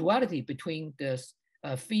Legendre duality between the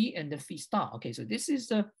phi and the phi star. Okay, so this is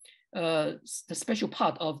the special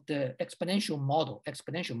part of the exponential model,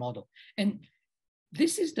 and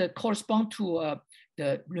this is the correspond to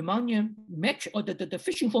the Riemannian metric, or the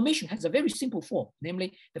Fisher information has a very simple form.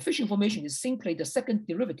 Namely, the Fisher information is simply the second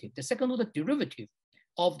order derivative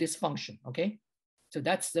of this function. Okay, so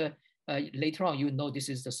that's the later on you know this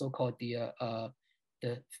is the so-called the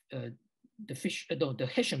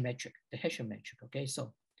Hessian metric. Okay,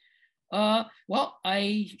 so. Well,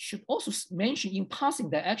 I should also mention in passing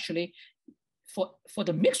that actually for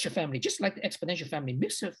the mixture family, just like the exponential family,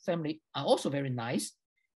 mixture family are also very nice.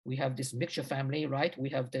 We have this mixture family, right? We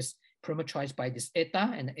have this parameterized by this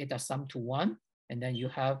eta, and eta sum to 1. And then you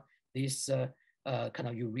have this so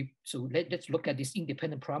let's look at these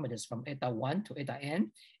independent parameters from eta 1 to eta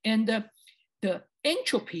n. And the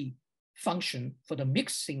entropy function for the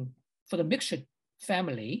mixture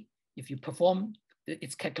family, if you perform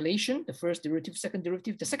its calculation, the first derivative, second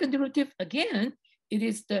derivative. The second derivative, again, it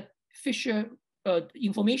is the Fisher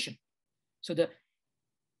information. So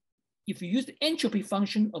if you use the entropy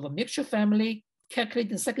function of a mixture family, calculate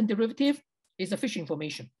the second derivative, is the Fisher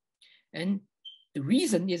information. And the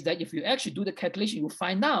reason is that if you actually do the calculation, you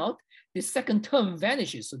find out the second term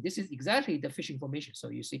vanishes. So this is exactly the Fisher information. So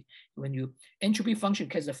you see, when you entropy function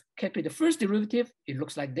calculate the first derivative, it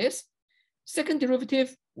looks like this. Second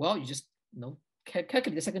derivative, well, you just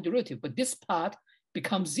calculate the second derivative, but this part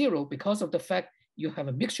becomes 0 because of the fact you have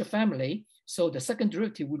a mixture family. So the second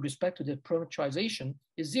derivative with respect to the parameterization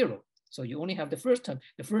is 0. So you only have the first term.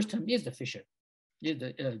 The first term is the Fisher,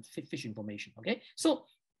 Fisher information. Okay. So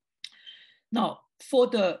now for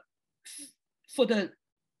the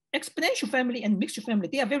exponential family and mixture family,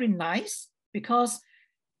 they are very nice because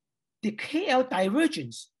the KL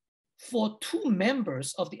divergence for two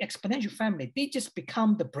members of the exponential family, they just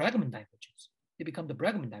become the Bregman divergence. They become the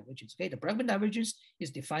Bregman divergence. Okay, the Bregman divergence is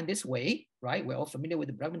defined this way, right? We're all familiar with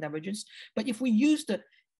the Bregman divergence. But if we use the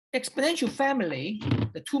exponential family,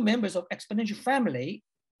 the two members of exponential family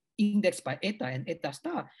indexed by eta and eta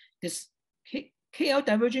star, this KL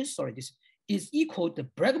divergence, sorry, this is equal to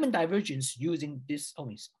Bregman divergence using this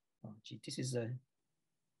only. Oh, gee, this is a,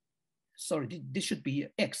 sorry, this should be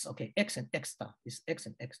X, okay, X and X star, this X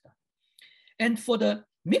and X star. And for the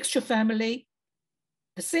mixture family,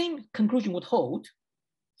 the same conclusion would hold.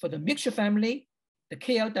 For the mixture family, the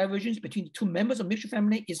KL divergence between the two members of mixture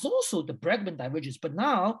family is also the Bregman divergence, but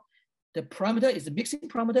now the parameter is the mixing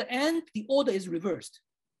parameter and the order is reversed.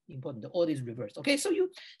 Important, the order is reversed. Okay, so you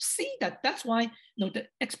see that that's why the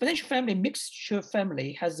exponential family, mixture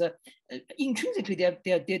family has intrinsically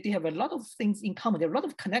they have a lot of things in common. There are a lot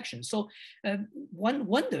of connections. So one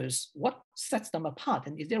wonders what sets them apart,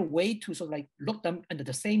 and is there a way to sort of like look them under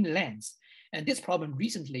the same lens? And this problem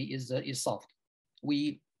recently is solved.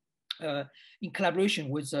 We in collaboration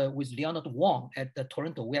with Leonard Wong at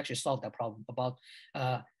Toronto, we actually solved that problem about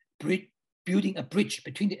building a bridge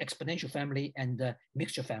between the exponential family and the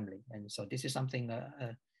mixture family. And so this is something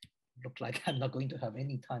look like I'm not going to have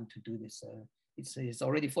any time to do this. It's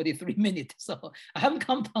already 43 minutes. So I haven't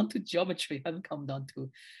come down to geometry. I haven't come down to,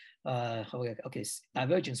 okay,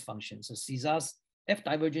 divergence functions. So César's F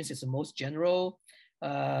divergence is the most general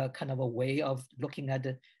kind of a way of looking at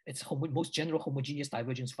its most general homogeneous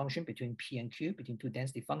divergence function between P and Q, between two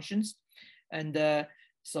density functions. And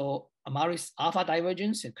so Amari's alpha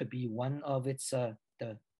divergence, it could be one of its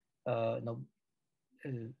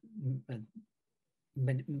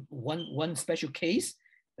one special case.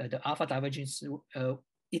 The alpha divergence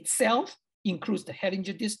itself includes the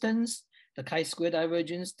Hellinger distance, the chi-square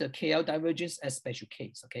divergence, the KL divergence as special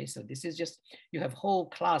case. Okay, so this is just, you have whole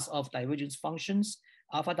class of divergence functions,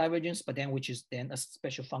 alpha divergence, but then which is then a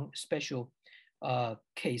special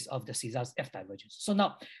case of the César's F divergence. So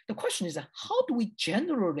now the question is, how do we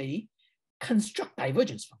generally construct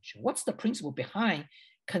divergence function? What's the principle behind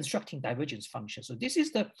constructing divergence function? So this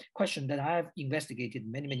is the question that I have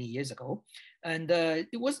investigated many, many years ago. And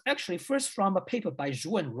it was actually first from a paper by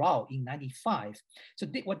Zhu and Rao in '95. So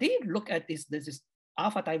what they look at is this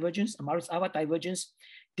alpha divergence, Amari's alpha divergence.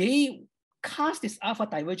 They cast this alpha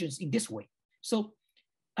divergence in this way. So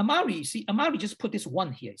Amari, see, Amari just put this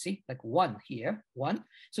one here, see, like one here, one.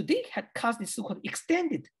 So they had cast this so-called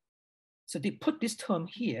extended. So they put this term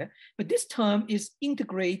here, but this term is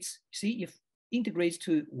integrates, see, if integrates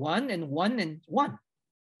to 1 and 1 and 1.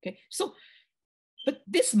 Okay, so, but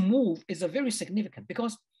this move is a very significant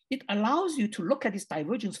because it allows you to look at this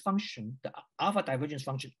divergence function, the alpha divergence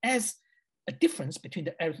function, as a difference between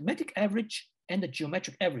the arithmetic average and the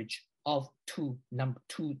geometric average of two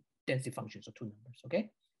density functions or two numbers. Okay,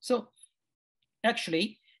 so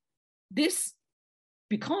actually, this,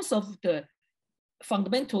 because of the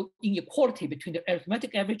fundamental inequality between the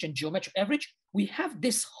arithmetic average and geometric average, we have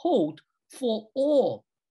this hold for all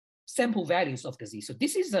sample values of the Z. So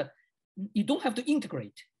this is you don't have to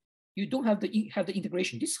integrate. You don't have to have the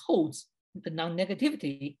integration. This holds, the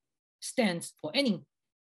non-negativity stands for any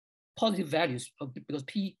positive values because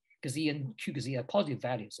P Z and Q Z are positive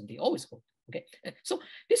values and they always hold. Okay, so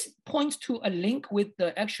this points to a link with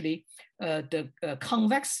the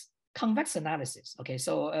convex analysis. Okay,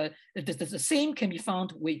 so the same can be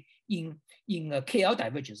found in KL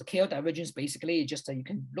divergence. The KL divergence basically just you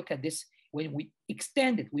can look at this when we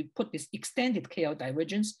extend it. We put this extended KL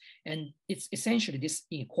divergence, and it's essentially this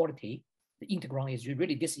inequality. The integron is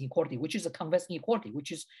really this inequality, which is a convex inequality,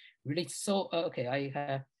 which is really so. Okay, I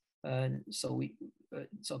have.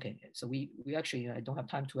 It's okay. So we actually, I don't have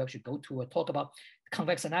time to actually go to talk about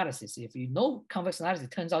convex analysis. If you know convex analysis,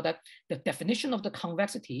 it turns out that the definition of the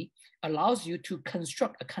convexity allows you to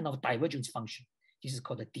construct a kind of divergence function. This is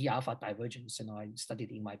called the d alpha divergence, and I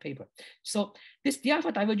studied it in my paper. So this d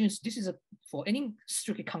alpha divergence, this is for any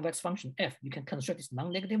strictly convex function f, you can construct this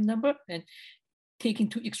non-negative number and taking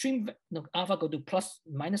to extreme alpha go to plus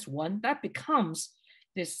minus 1, that becomes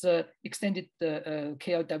this extended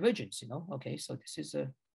KL divergence, Okay, so this is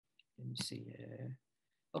let me see.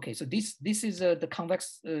 Okay, so this is the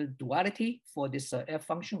convex duality for this f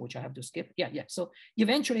function, which I have to skip. Yeah. So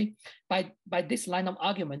eventually, by this line of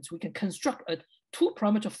arguments, we can construct a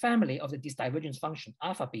two-parameter family of this divergence function,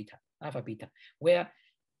 alpha beta, where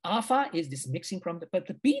alpha is this mixing parameter, but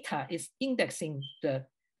the beta is indexing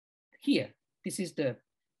here. This is this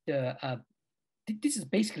is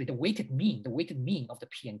basically the weighted mean of the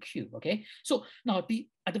P and Q, okay? So now the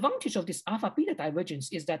advantage of this alpha beta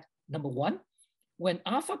divergence is that, number one, when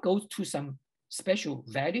alpha goes to some special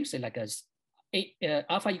value, say like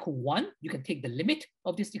alpha equal 1, you can take the limit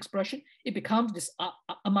of this expression. It becomes this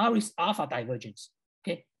Amari's alpha divergence,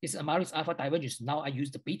 okay? This Amari's alpha divergence, now I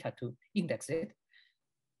use the beta to index it.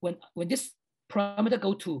 When this parameter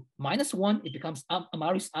go to -1, it becomes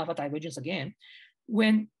Amari's alpha divergence again.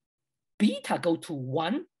 When beta go to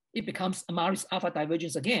 1, it becomes Amari's alpha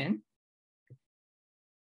divergence again.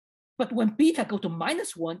 But when beta go to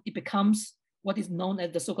 -1, it becomes what is known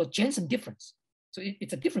as the so-called Jensen difference. So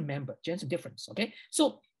it's a different member, Jensen difference, okay?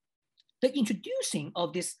 So the introducing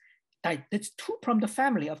of this two-parameter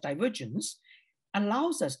family of divergence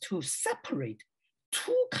allows us to separate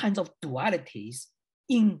two kinds of dualities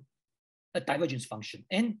in a divergence function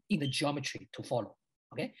and in the geometry to follow,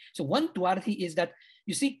 okay? So one duality is that,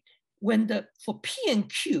 you see, for P and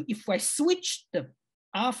Q, if I switch the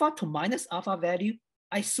alpha to minus alpha value,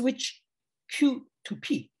 I switch Q to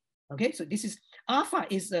P, okay? So this is, alpha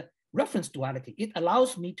is a reference duality. It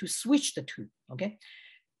allows me to switch the two, okay?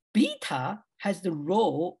 Beta has the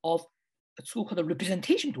role of a so-called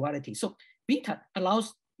representation duality. So beta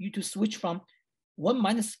allows you to switch from 1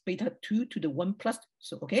 minus beta 2 to the 1 plus,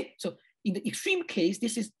 so okay? So in the extreme case,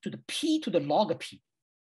 this is to the P to the log P.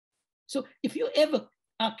 So if you ever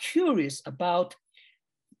are curious about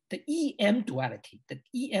the EM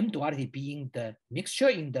duality, being the mixture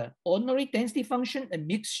in the ordinary density function, a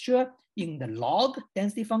mixture in the log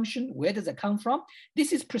density function, where does it come from?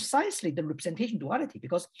 This is precisely the representation duality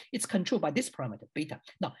because it's controlled by this parameter, beta.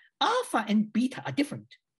 Now, alpha and beta are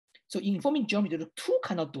different. So in informing geometry, there are two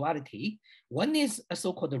kinds of duality. One is a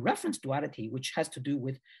so-called reference duality, which has to do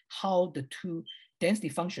with how the two density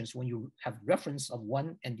functions, when you have reference of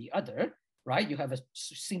one and the other, right? You have a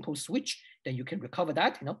simple switch, then you can recover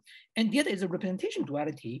that, And the other is a representation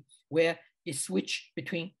duality where it switch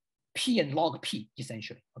between P and log P,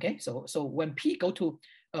 essentially, okay? So when P go to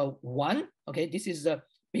 1, okay, this is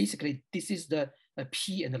basically, this is the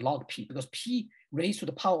P and the log P, because P raised to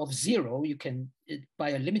the power of 0, you can,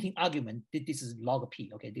 by a limiting argument, this is log P,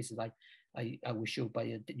 okay? This is like, I will show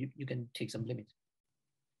by, you can take some limit.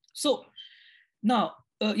 So now,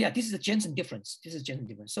 yeah, this is a Jensen difference.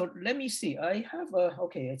 So let me see. I have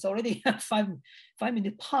okay. It's already 5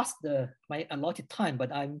 minutes past my allotted time,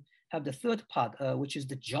 but I have the third part, which is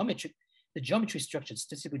the geometry structure,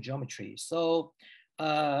 statistical geometry. So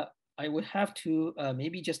I would have to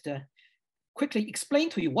maybe just quickly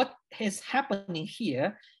explain to you what is happening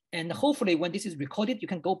here, and hopefully when this is recorded, you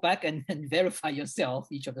can go back and verify yourself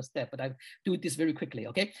each of the steps. But I do this very quickly.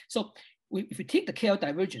 Okay. So if we take the KL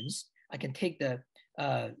divergence, I can take the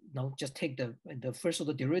just take the first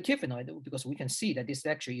order derivative, because we can see that this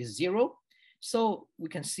actually is 0. So we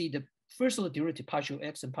can see the first order derivative, partial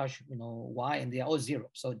x and partial y, and they are all 0.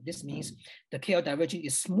 So this means the KL divergence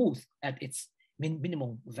is smooth at its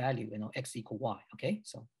minimum value, x equal y. Okay,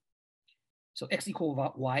 so x equal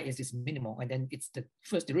y is this minimum, and then it's the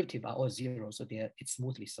first derivative are all 0, so it's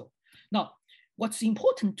smoothly so. Now, what's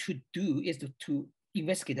important to do is to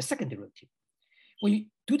investigate the second derivative. When you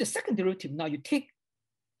do the second derivative, now you take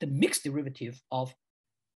the mixed derivative of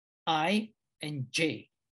I and j,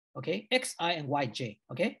 okay? xi and yj,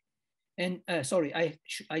 okay? And sorry, I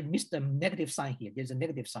missed the negative sign here. There's a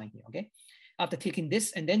negative sign here, okay? After taking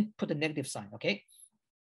this and then put the negative sign, okay?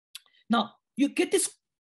 Now, you get this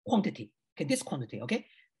quantity, okay?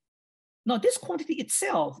 Now, this quantity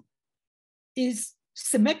itself is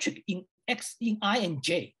symmetric in I and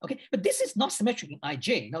j, okay? But this is not symmetric in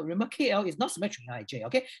ij. Now remember, KL is not symmetric in ij,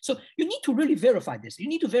 okay? So you need to really verify this. You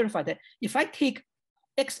need to verify that if I take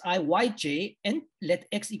xi, yj and let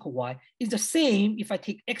x equal y, is the same if I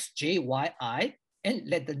take xj, yi and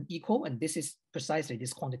let them equal, and this is precisely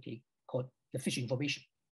this quantity called the Fisher information.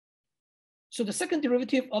 So the second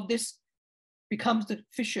derivative of this becomes the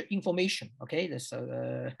Fisher information, okay?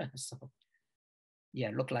 So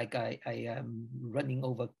yeah, look like I am running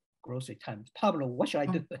over grocery time. Pablo, what should I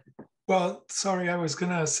do? Well, sorry, I was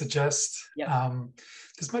going to suggest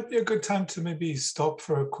this might be a good time to maybe stop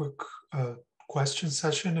for a quick question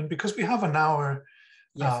session. And because we have an hour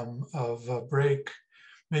of a break,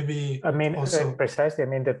 maybe I mean, also precisely, I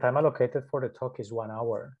mean, the time allocated for the talk is 1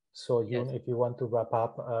 hour. So if you want to wrap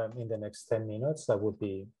up in the next 10 minutes, that would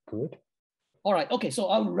be good. All right. Okay. So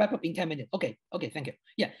I'll wrap up in 10 minutes. Okay. Okay. Thank you.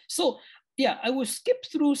 Yeah. So yeah, I will skip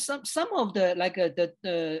through some of the like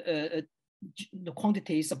the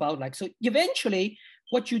quantities about like, so eventually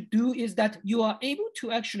what you do is that you are able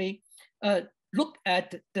to actually look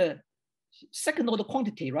at the second order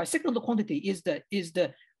quantity, right? Second order quantity is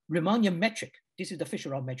the Riemannian metric. This is the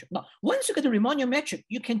Fisher-Rao metric. Now, once you get the Riemannian metric,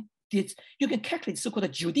 you can calculate so-called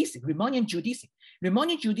geodesic, Riemannian geodesic.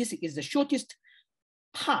 Riemannian geodesic is the shortest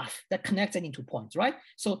path that connects any 2 points, right?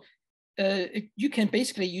 So you can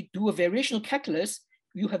basically, you do a variational calculus,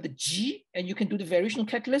 you have the G, and you can do the variational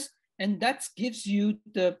calculus, and that gives you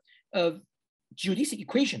the geodesic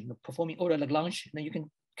equation, the performing order Lagrange, and then you can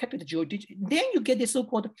calculate the geodesic. Then you get the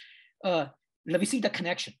so-called Levi-Civita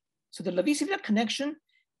connection. So the Levi-Civita connection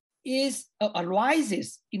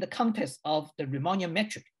arises in the context of the Riemannian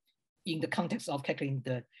metric, in the context of calculating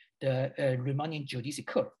the Riemannian geodesic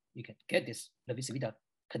curve. You can get this Levi-Civita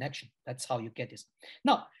connection. That's how you get this.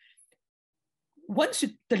 Now, once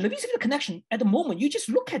the Levi-Civita connection, at the moment, you just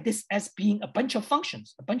look at this as being a bunch of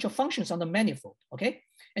functions on the manifold, okay?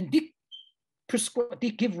 And they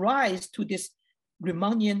give rise to this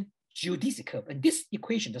Riemannian geodesic curve. And this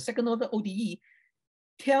equation, the second order ODE,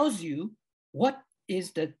 tells you what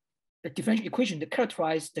is the differential equation that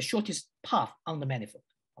characterizes the shortest path on the manifold.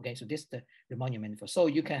 Okay, so this is the Riemannian manifold. So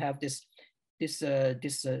you can have this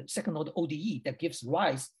second order ODE that gives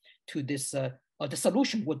rise to this, the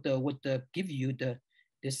solution would give you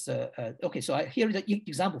okay, so here is the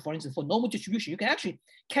example. For instance, for normal distribution, you can actually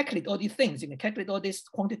calculate all these things. You can calculate all these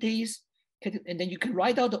quantities, and then you can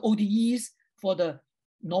write out the ODEs for the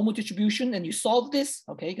normal distribution, and you solve this.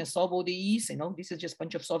 Okay, you can solve ODEs. You know, this is just a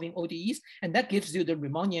bunch of solving ODEs, and that gives you the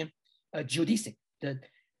Riemannian geodesic, the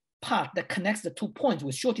path that connects the 2 points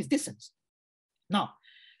with shortest distance. Now,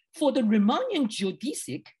 for the Riemannian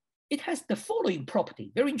geodesic, it has the following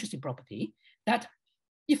property, very interesting property, that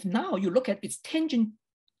if now you look at its tangent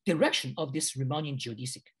direction of this Riemannian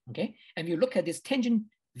geodesic, okay, and you look at these tangent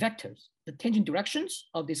vectors, the tangent directions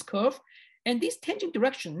of this curve, and these tangent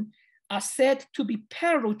directions are said to be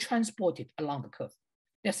parallel transported along the curve.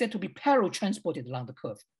 They're said to be parallel transported along the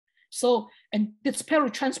curve. So, and this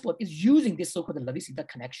parallel transport is using this so-called Levi-Civita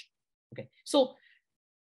connection. Okay, so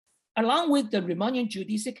along with the Riemannian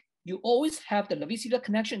geodesic, you always have the Levi-Civita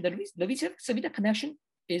connection. The Levi-Civita connection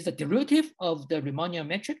is a derivative of the Riemannian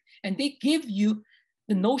metric, and they give you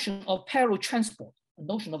the notion of parallel transport, the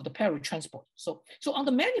notion of the parallel transport. So on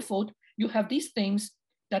the manifold, you have these things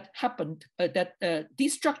that happened,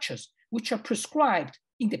 these structures which are prescribed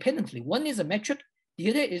independently. One is a metric, the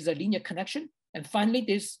other is a linear connection, and finally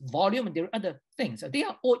there's volume, and there are other things. They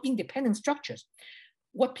are all independent structures.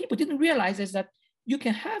 What people didn't realize is that you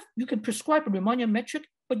can prescribe a Riemannian metric,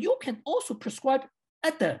 but you can also prescribe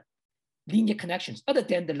other linear connections other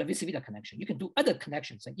than the Levi-Civita connection. You can do other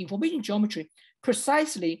connections, and information geometry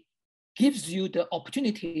precisely gives you the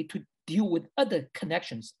opportunity to deal with other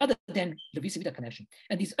connections other than Levi-Civita connection.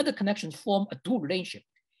 And these other connections form a dual relationship.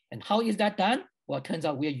 And how is that done? Well, it turns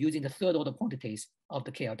out we are using the third order quantities of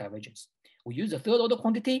the KL divergence. We use the third order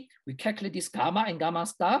quantity, we calculate this gamma and gamma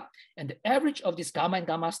star, and the average of this gamma and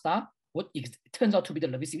gamma star, it turns out to be the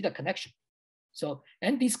Levi-Civita connection. So,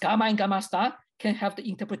 and this gamma and gamma star can have the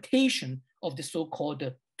interpretation of the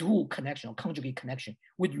so-called dual connection or conjugate connection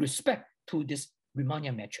with respect to this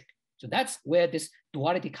Riemannian metric. So that's where this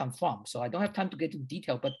duality comes from. So I don't have time to get into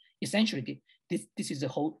detail, but essentially this is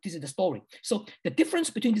the story. So the difference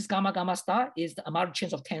between this gamma gamma star is the amount of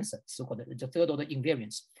change of tensor, so-called the third order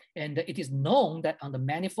invariance. And it is known that on the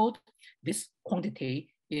manifold, this quantity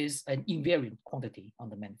is an invariant quantity on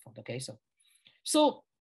the manifold. Okay, so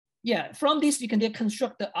yeah, from this you can then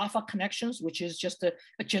construct the alpha connections, which is just a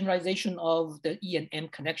generalization of the E and M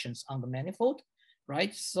connections on the manifold,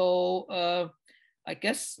 right? So I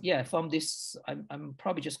guess, yeah, from this, I'm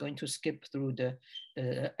probably just going to skip through the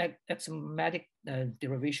axiomatic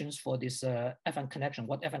derivations for this FN connection,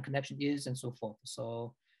 what FN connection is and so forth.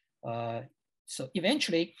 So, so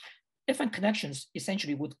eventually, FN connections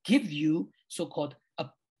essentially would give you so-called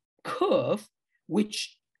a curve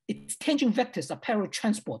which its tangent vectors are parallel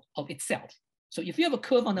transport of itself. So if you have a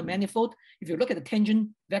curve on the manifold, if you look at the tangent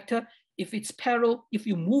vector, if it's parallel, if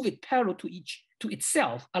you move it parallel to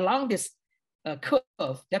itself along this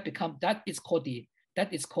curve, that is called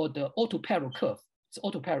the autoparallel curve. It's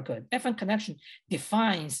autoparallel. F1 connection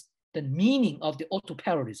defines the meaning of the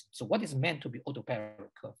autoparallelism. So what is meant to be autoparallel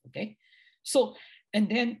curve, okay? So, and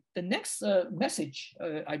then the next message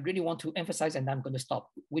I really want to emphasize, and I'm going to stop,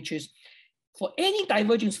 which is for any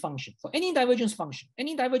divergence function,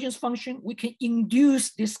 we can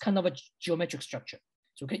induce this kind of a geometric structure.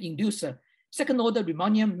 So we can induce a second order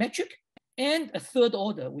Riemannian metric and a third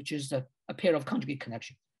order, which is a pair of conjugate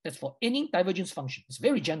connection. That's for any divergence function. It's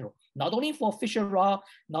very general. Not only for Fisher-Rao,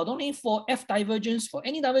 not only for F divergence, for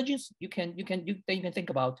any divergence you can think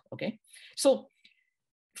about. Okay, so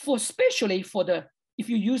especially for the, if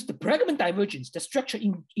you use the Bregman divergence, the structure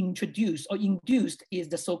introduced or induced is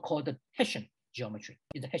the so-called Hessian geometry.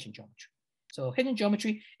 Is the Hessian geometry. So Hessian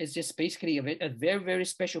geometry is just basically a very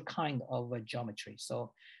special kind of geometry.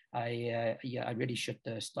 So I really should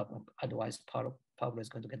stop. Otherwise, Pablo is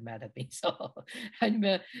going to get mad at me. So,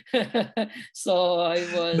 so I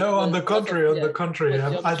was. No, on the contrary.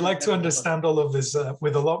 I'd like to understand all of this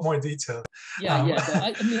with a lot more detail. I mean,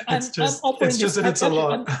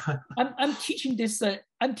 I'm teaching this.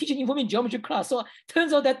 I'm teaching information geometry class. So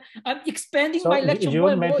turns out that I'm expanding my lecture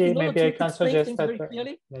more and more. Maybe I can suggest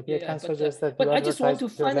that. But I just want to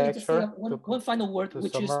finally just say one final word,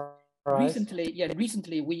 which is.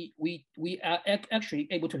 Recently we are actually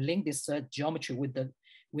able to link this geometry with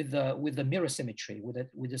the mirror symmetry,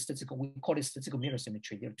 with the statistical, we call it statistical mirror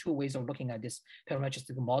symmetry. There are two ways of looking at this parametric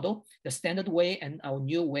statistical model: the standard way and our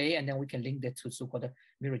new way, and then we can link that to so-called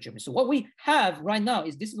mirror geometry. So what we have right now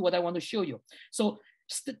is, this is what I want to show you. So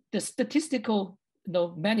the statistical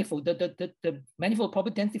manifold, the manifold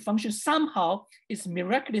probability density function somehow is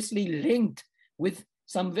miraculously linked with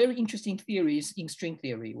some very interesting theories in string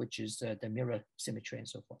theory, which is the mirror symmetry and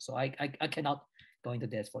so forth. So I cannot go into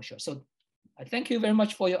that for sure. So I thank you very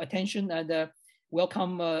much for your attention, and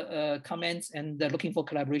welcome comments, and looking for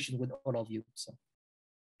collaboration with all of you. So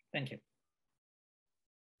thank you.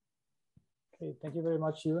 Okay, thank you very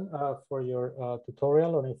much, Yoon, for your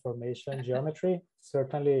tutorial on information geometry.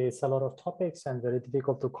 Certainly it's a lot of topics and very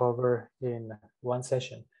difficult to cover in one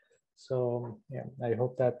session. So yeah, I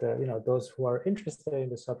hope that those who are interested in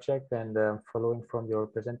the subject and following from your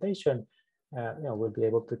presentation, will be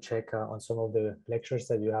able to check on some of the lectures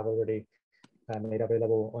that you have already made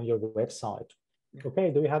available on your website. Okay,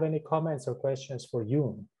 do you have any comments or questions for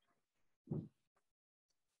Yoon?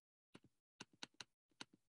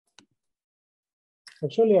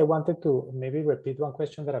 Actually, I wanted to maybe repeat one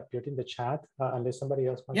question that appeared in the chat, unless somebody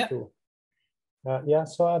else wants to.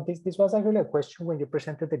 So this was actually a question when you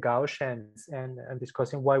presented the Gaussians and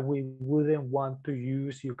discussing why we wouldn't want to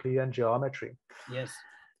use Euclidean geometry. Yes.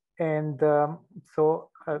 And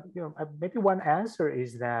maybe one answer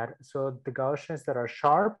is that, so the Gaussians that are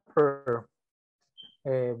sharper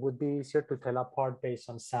would be easier to tell apart based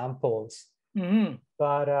on samples. Mm-hmm.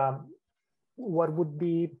 But what would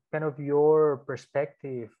be kind of your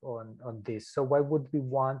perspective on this? So why would we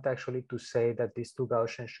want actually to say that these two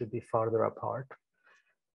Gaussians should be farther apart?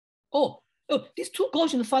 Oh, these two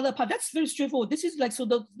Gaussians farther apart, that's very straightforward. This is like,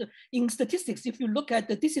 so in statistics, if you look at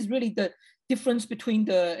this is really the difference between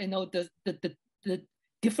the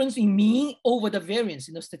difference in mean over the variance,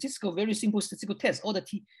 statistical, very simple statistical test. All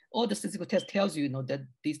the statistical test tells you, that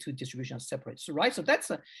these two distributions are separate. So right, so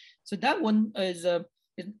that one is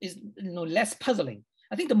less puzzling.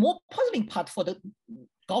 I think the more puzzling part for the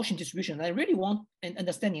Gaussian distribution, and I really want an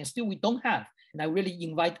understanding, and still we don't have, and I really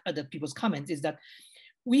invite other people's comments, is that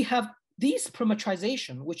we have this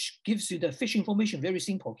parametrization, which gives you the Fisher information, very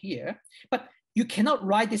simple here, but you cannot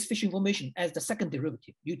write this Fisher information as the second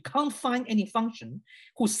derivative. You can't find any function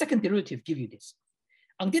whose second derivative give you this.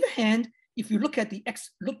 On the other hand, if you look at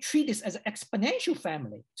treat this as an exponential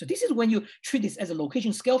family. So this is when you treat this as a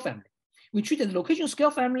location scale family. We treat it as a location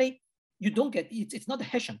scale family, you don't get, it's not a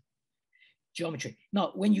Hessian geometry.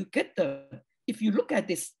 Now, when you get if you look at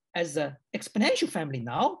this as an exponential family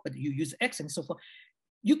now, but you use X and so forth,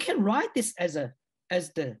 you can write this as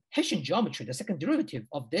the Hessian geometry, the second derivative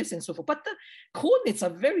of this and so forth. But the coordinates are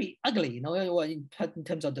very ugly, in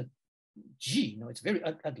terms of the G, it's very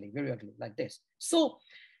ugly, like this. So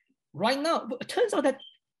right now, it turns out that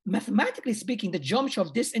mathematically speaking, the geometry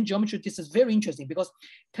of this and geometry of this is very interesting, because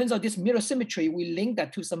it turns out this mirror symmetry, we link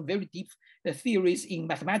that to some very deep theories in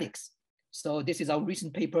mathematics. So this is our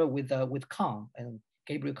recent paper with Kang and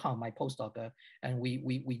Gabriel Kang, my postdoc, and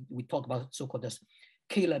we talk about so-called this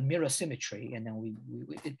scalar mirror symmetry, and then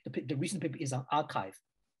the recent paper is on arXiv,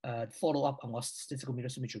 follow up on our statistical mirror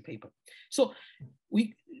symmetry paper. So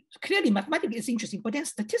we clearly mathematically it's interesting, but then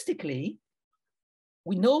statistically,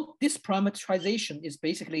 we know this parametrization is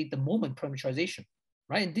basically the moment parametrization,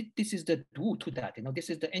 right? And this is the do to that. This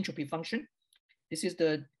is the entropy function, This is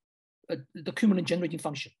the cumulative generating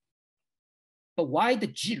function. But why the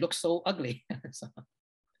G looks so ugly? So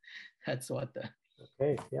that's what the...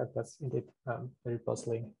 Okay, yeah, that's indeed very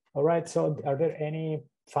puzzling. All right, so are there any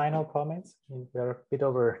final comments? We're a bit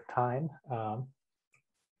over time.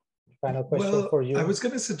 Final question for you. I was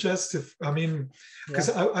going to suggest because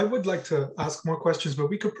I would like to ask more questions, but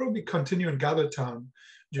we could probably continue in GatherTown.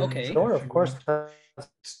 Okay. Sure, of course.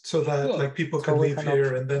 So that like people can leave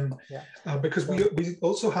here and then, because we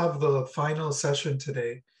also have the final session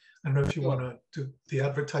today. I don't know if you want to do the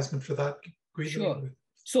advertisement for that, Guido. Sure.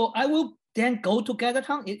 So I will then go to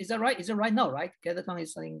GatherTown. Is that right? Is it right now, right? GatherTown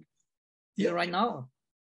is saying, right now?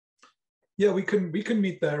 Yeah, we can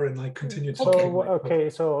meet there and like continue talking. Okay,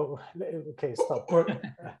 stop.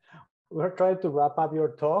 We're trying to wrap up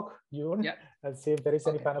your talk, Yoon, and see if there is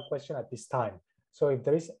any final question at this time. So if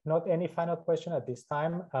there is not any final question at this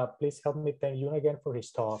time, please help me thank Yoon again for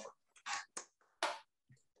his talk.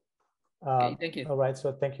 Okay, thank you. All right,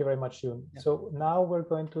 so thank you very much, Yoon. Yeah. So now we're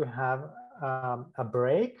going to have a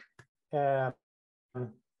break for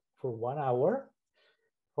 1 hour,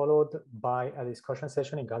 followed by a discussion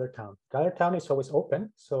session in GatherTown. GatherTown is always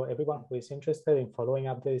open, so everyone who is interested in following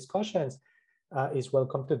up the discussions is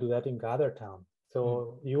welcome to do that in GatherTown.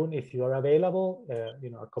 So Yoon, if you are available,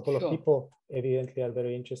 a couple of people evidently are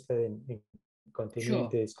very interested in continuing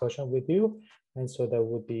the discussion with you, and so that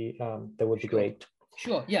would be great.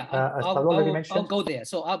 Sure. Yeah, I'll go there.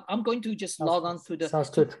 So I'm going to just log on to the. Sounds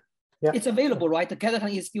good. Yeah. It's available, right? The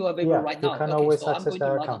GatherTown is still available right now. You can always so I'm access going to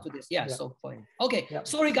log account. on to this. Yeah. So fine. Okay.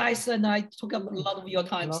 Sorry, guys, and I took up a lot of your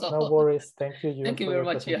time. No worries. Thank you. Thank you very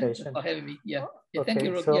much. For having me. Yeah. Okay, thank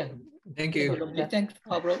you. So, Thank you. Thank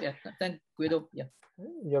Pablo. Yeah. Thank Guido.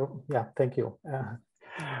 Yeah. Thank you.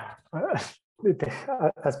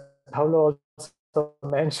 As Pablo also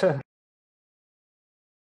mentioned,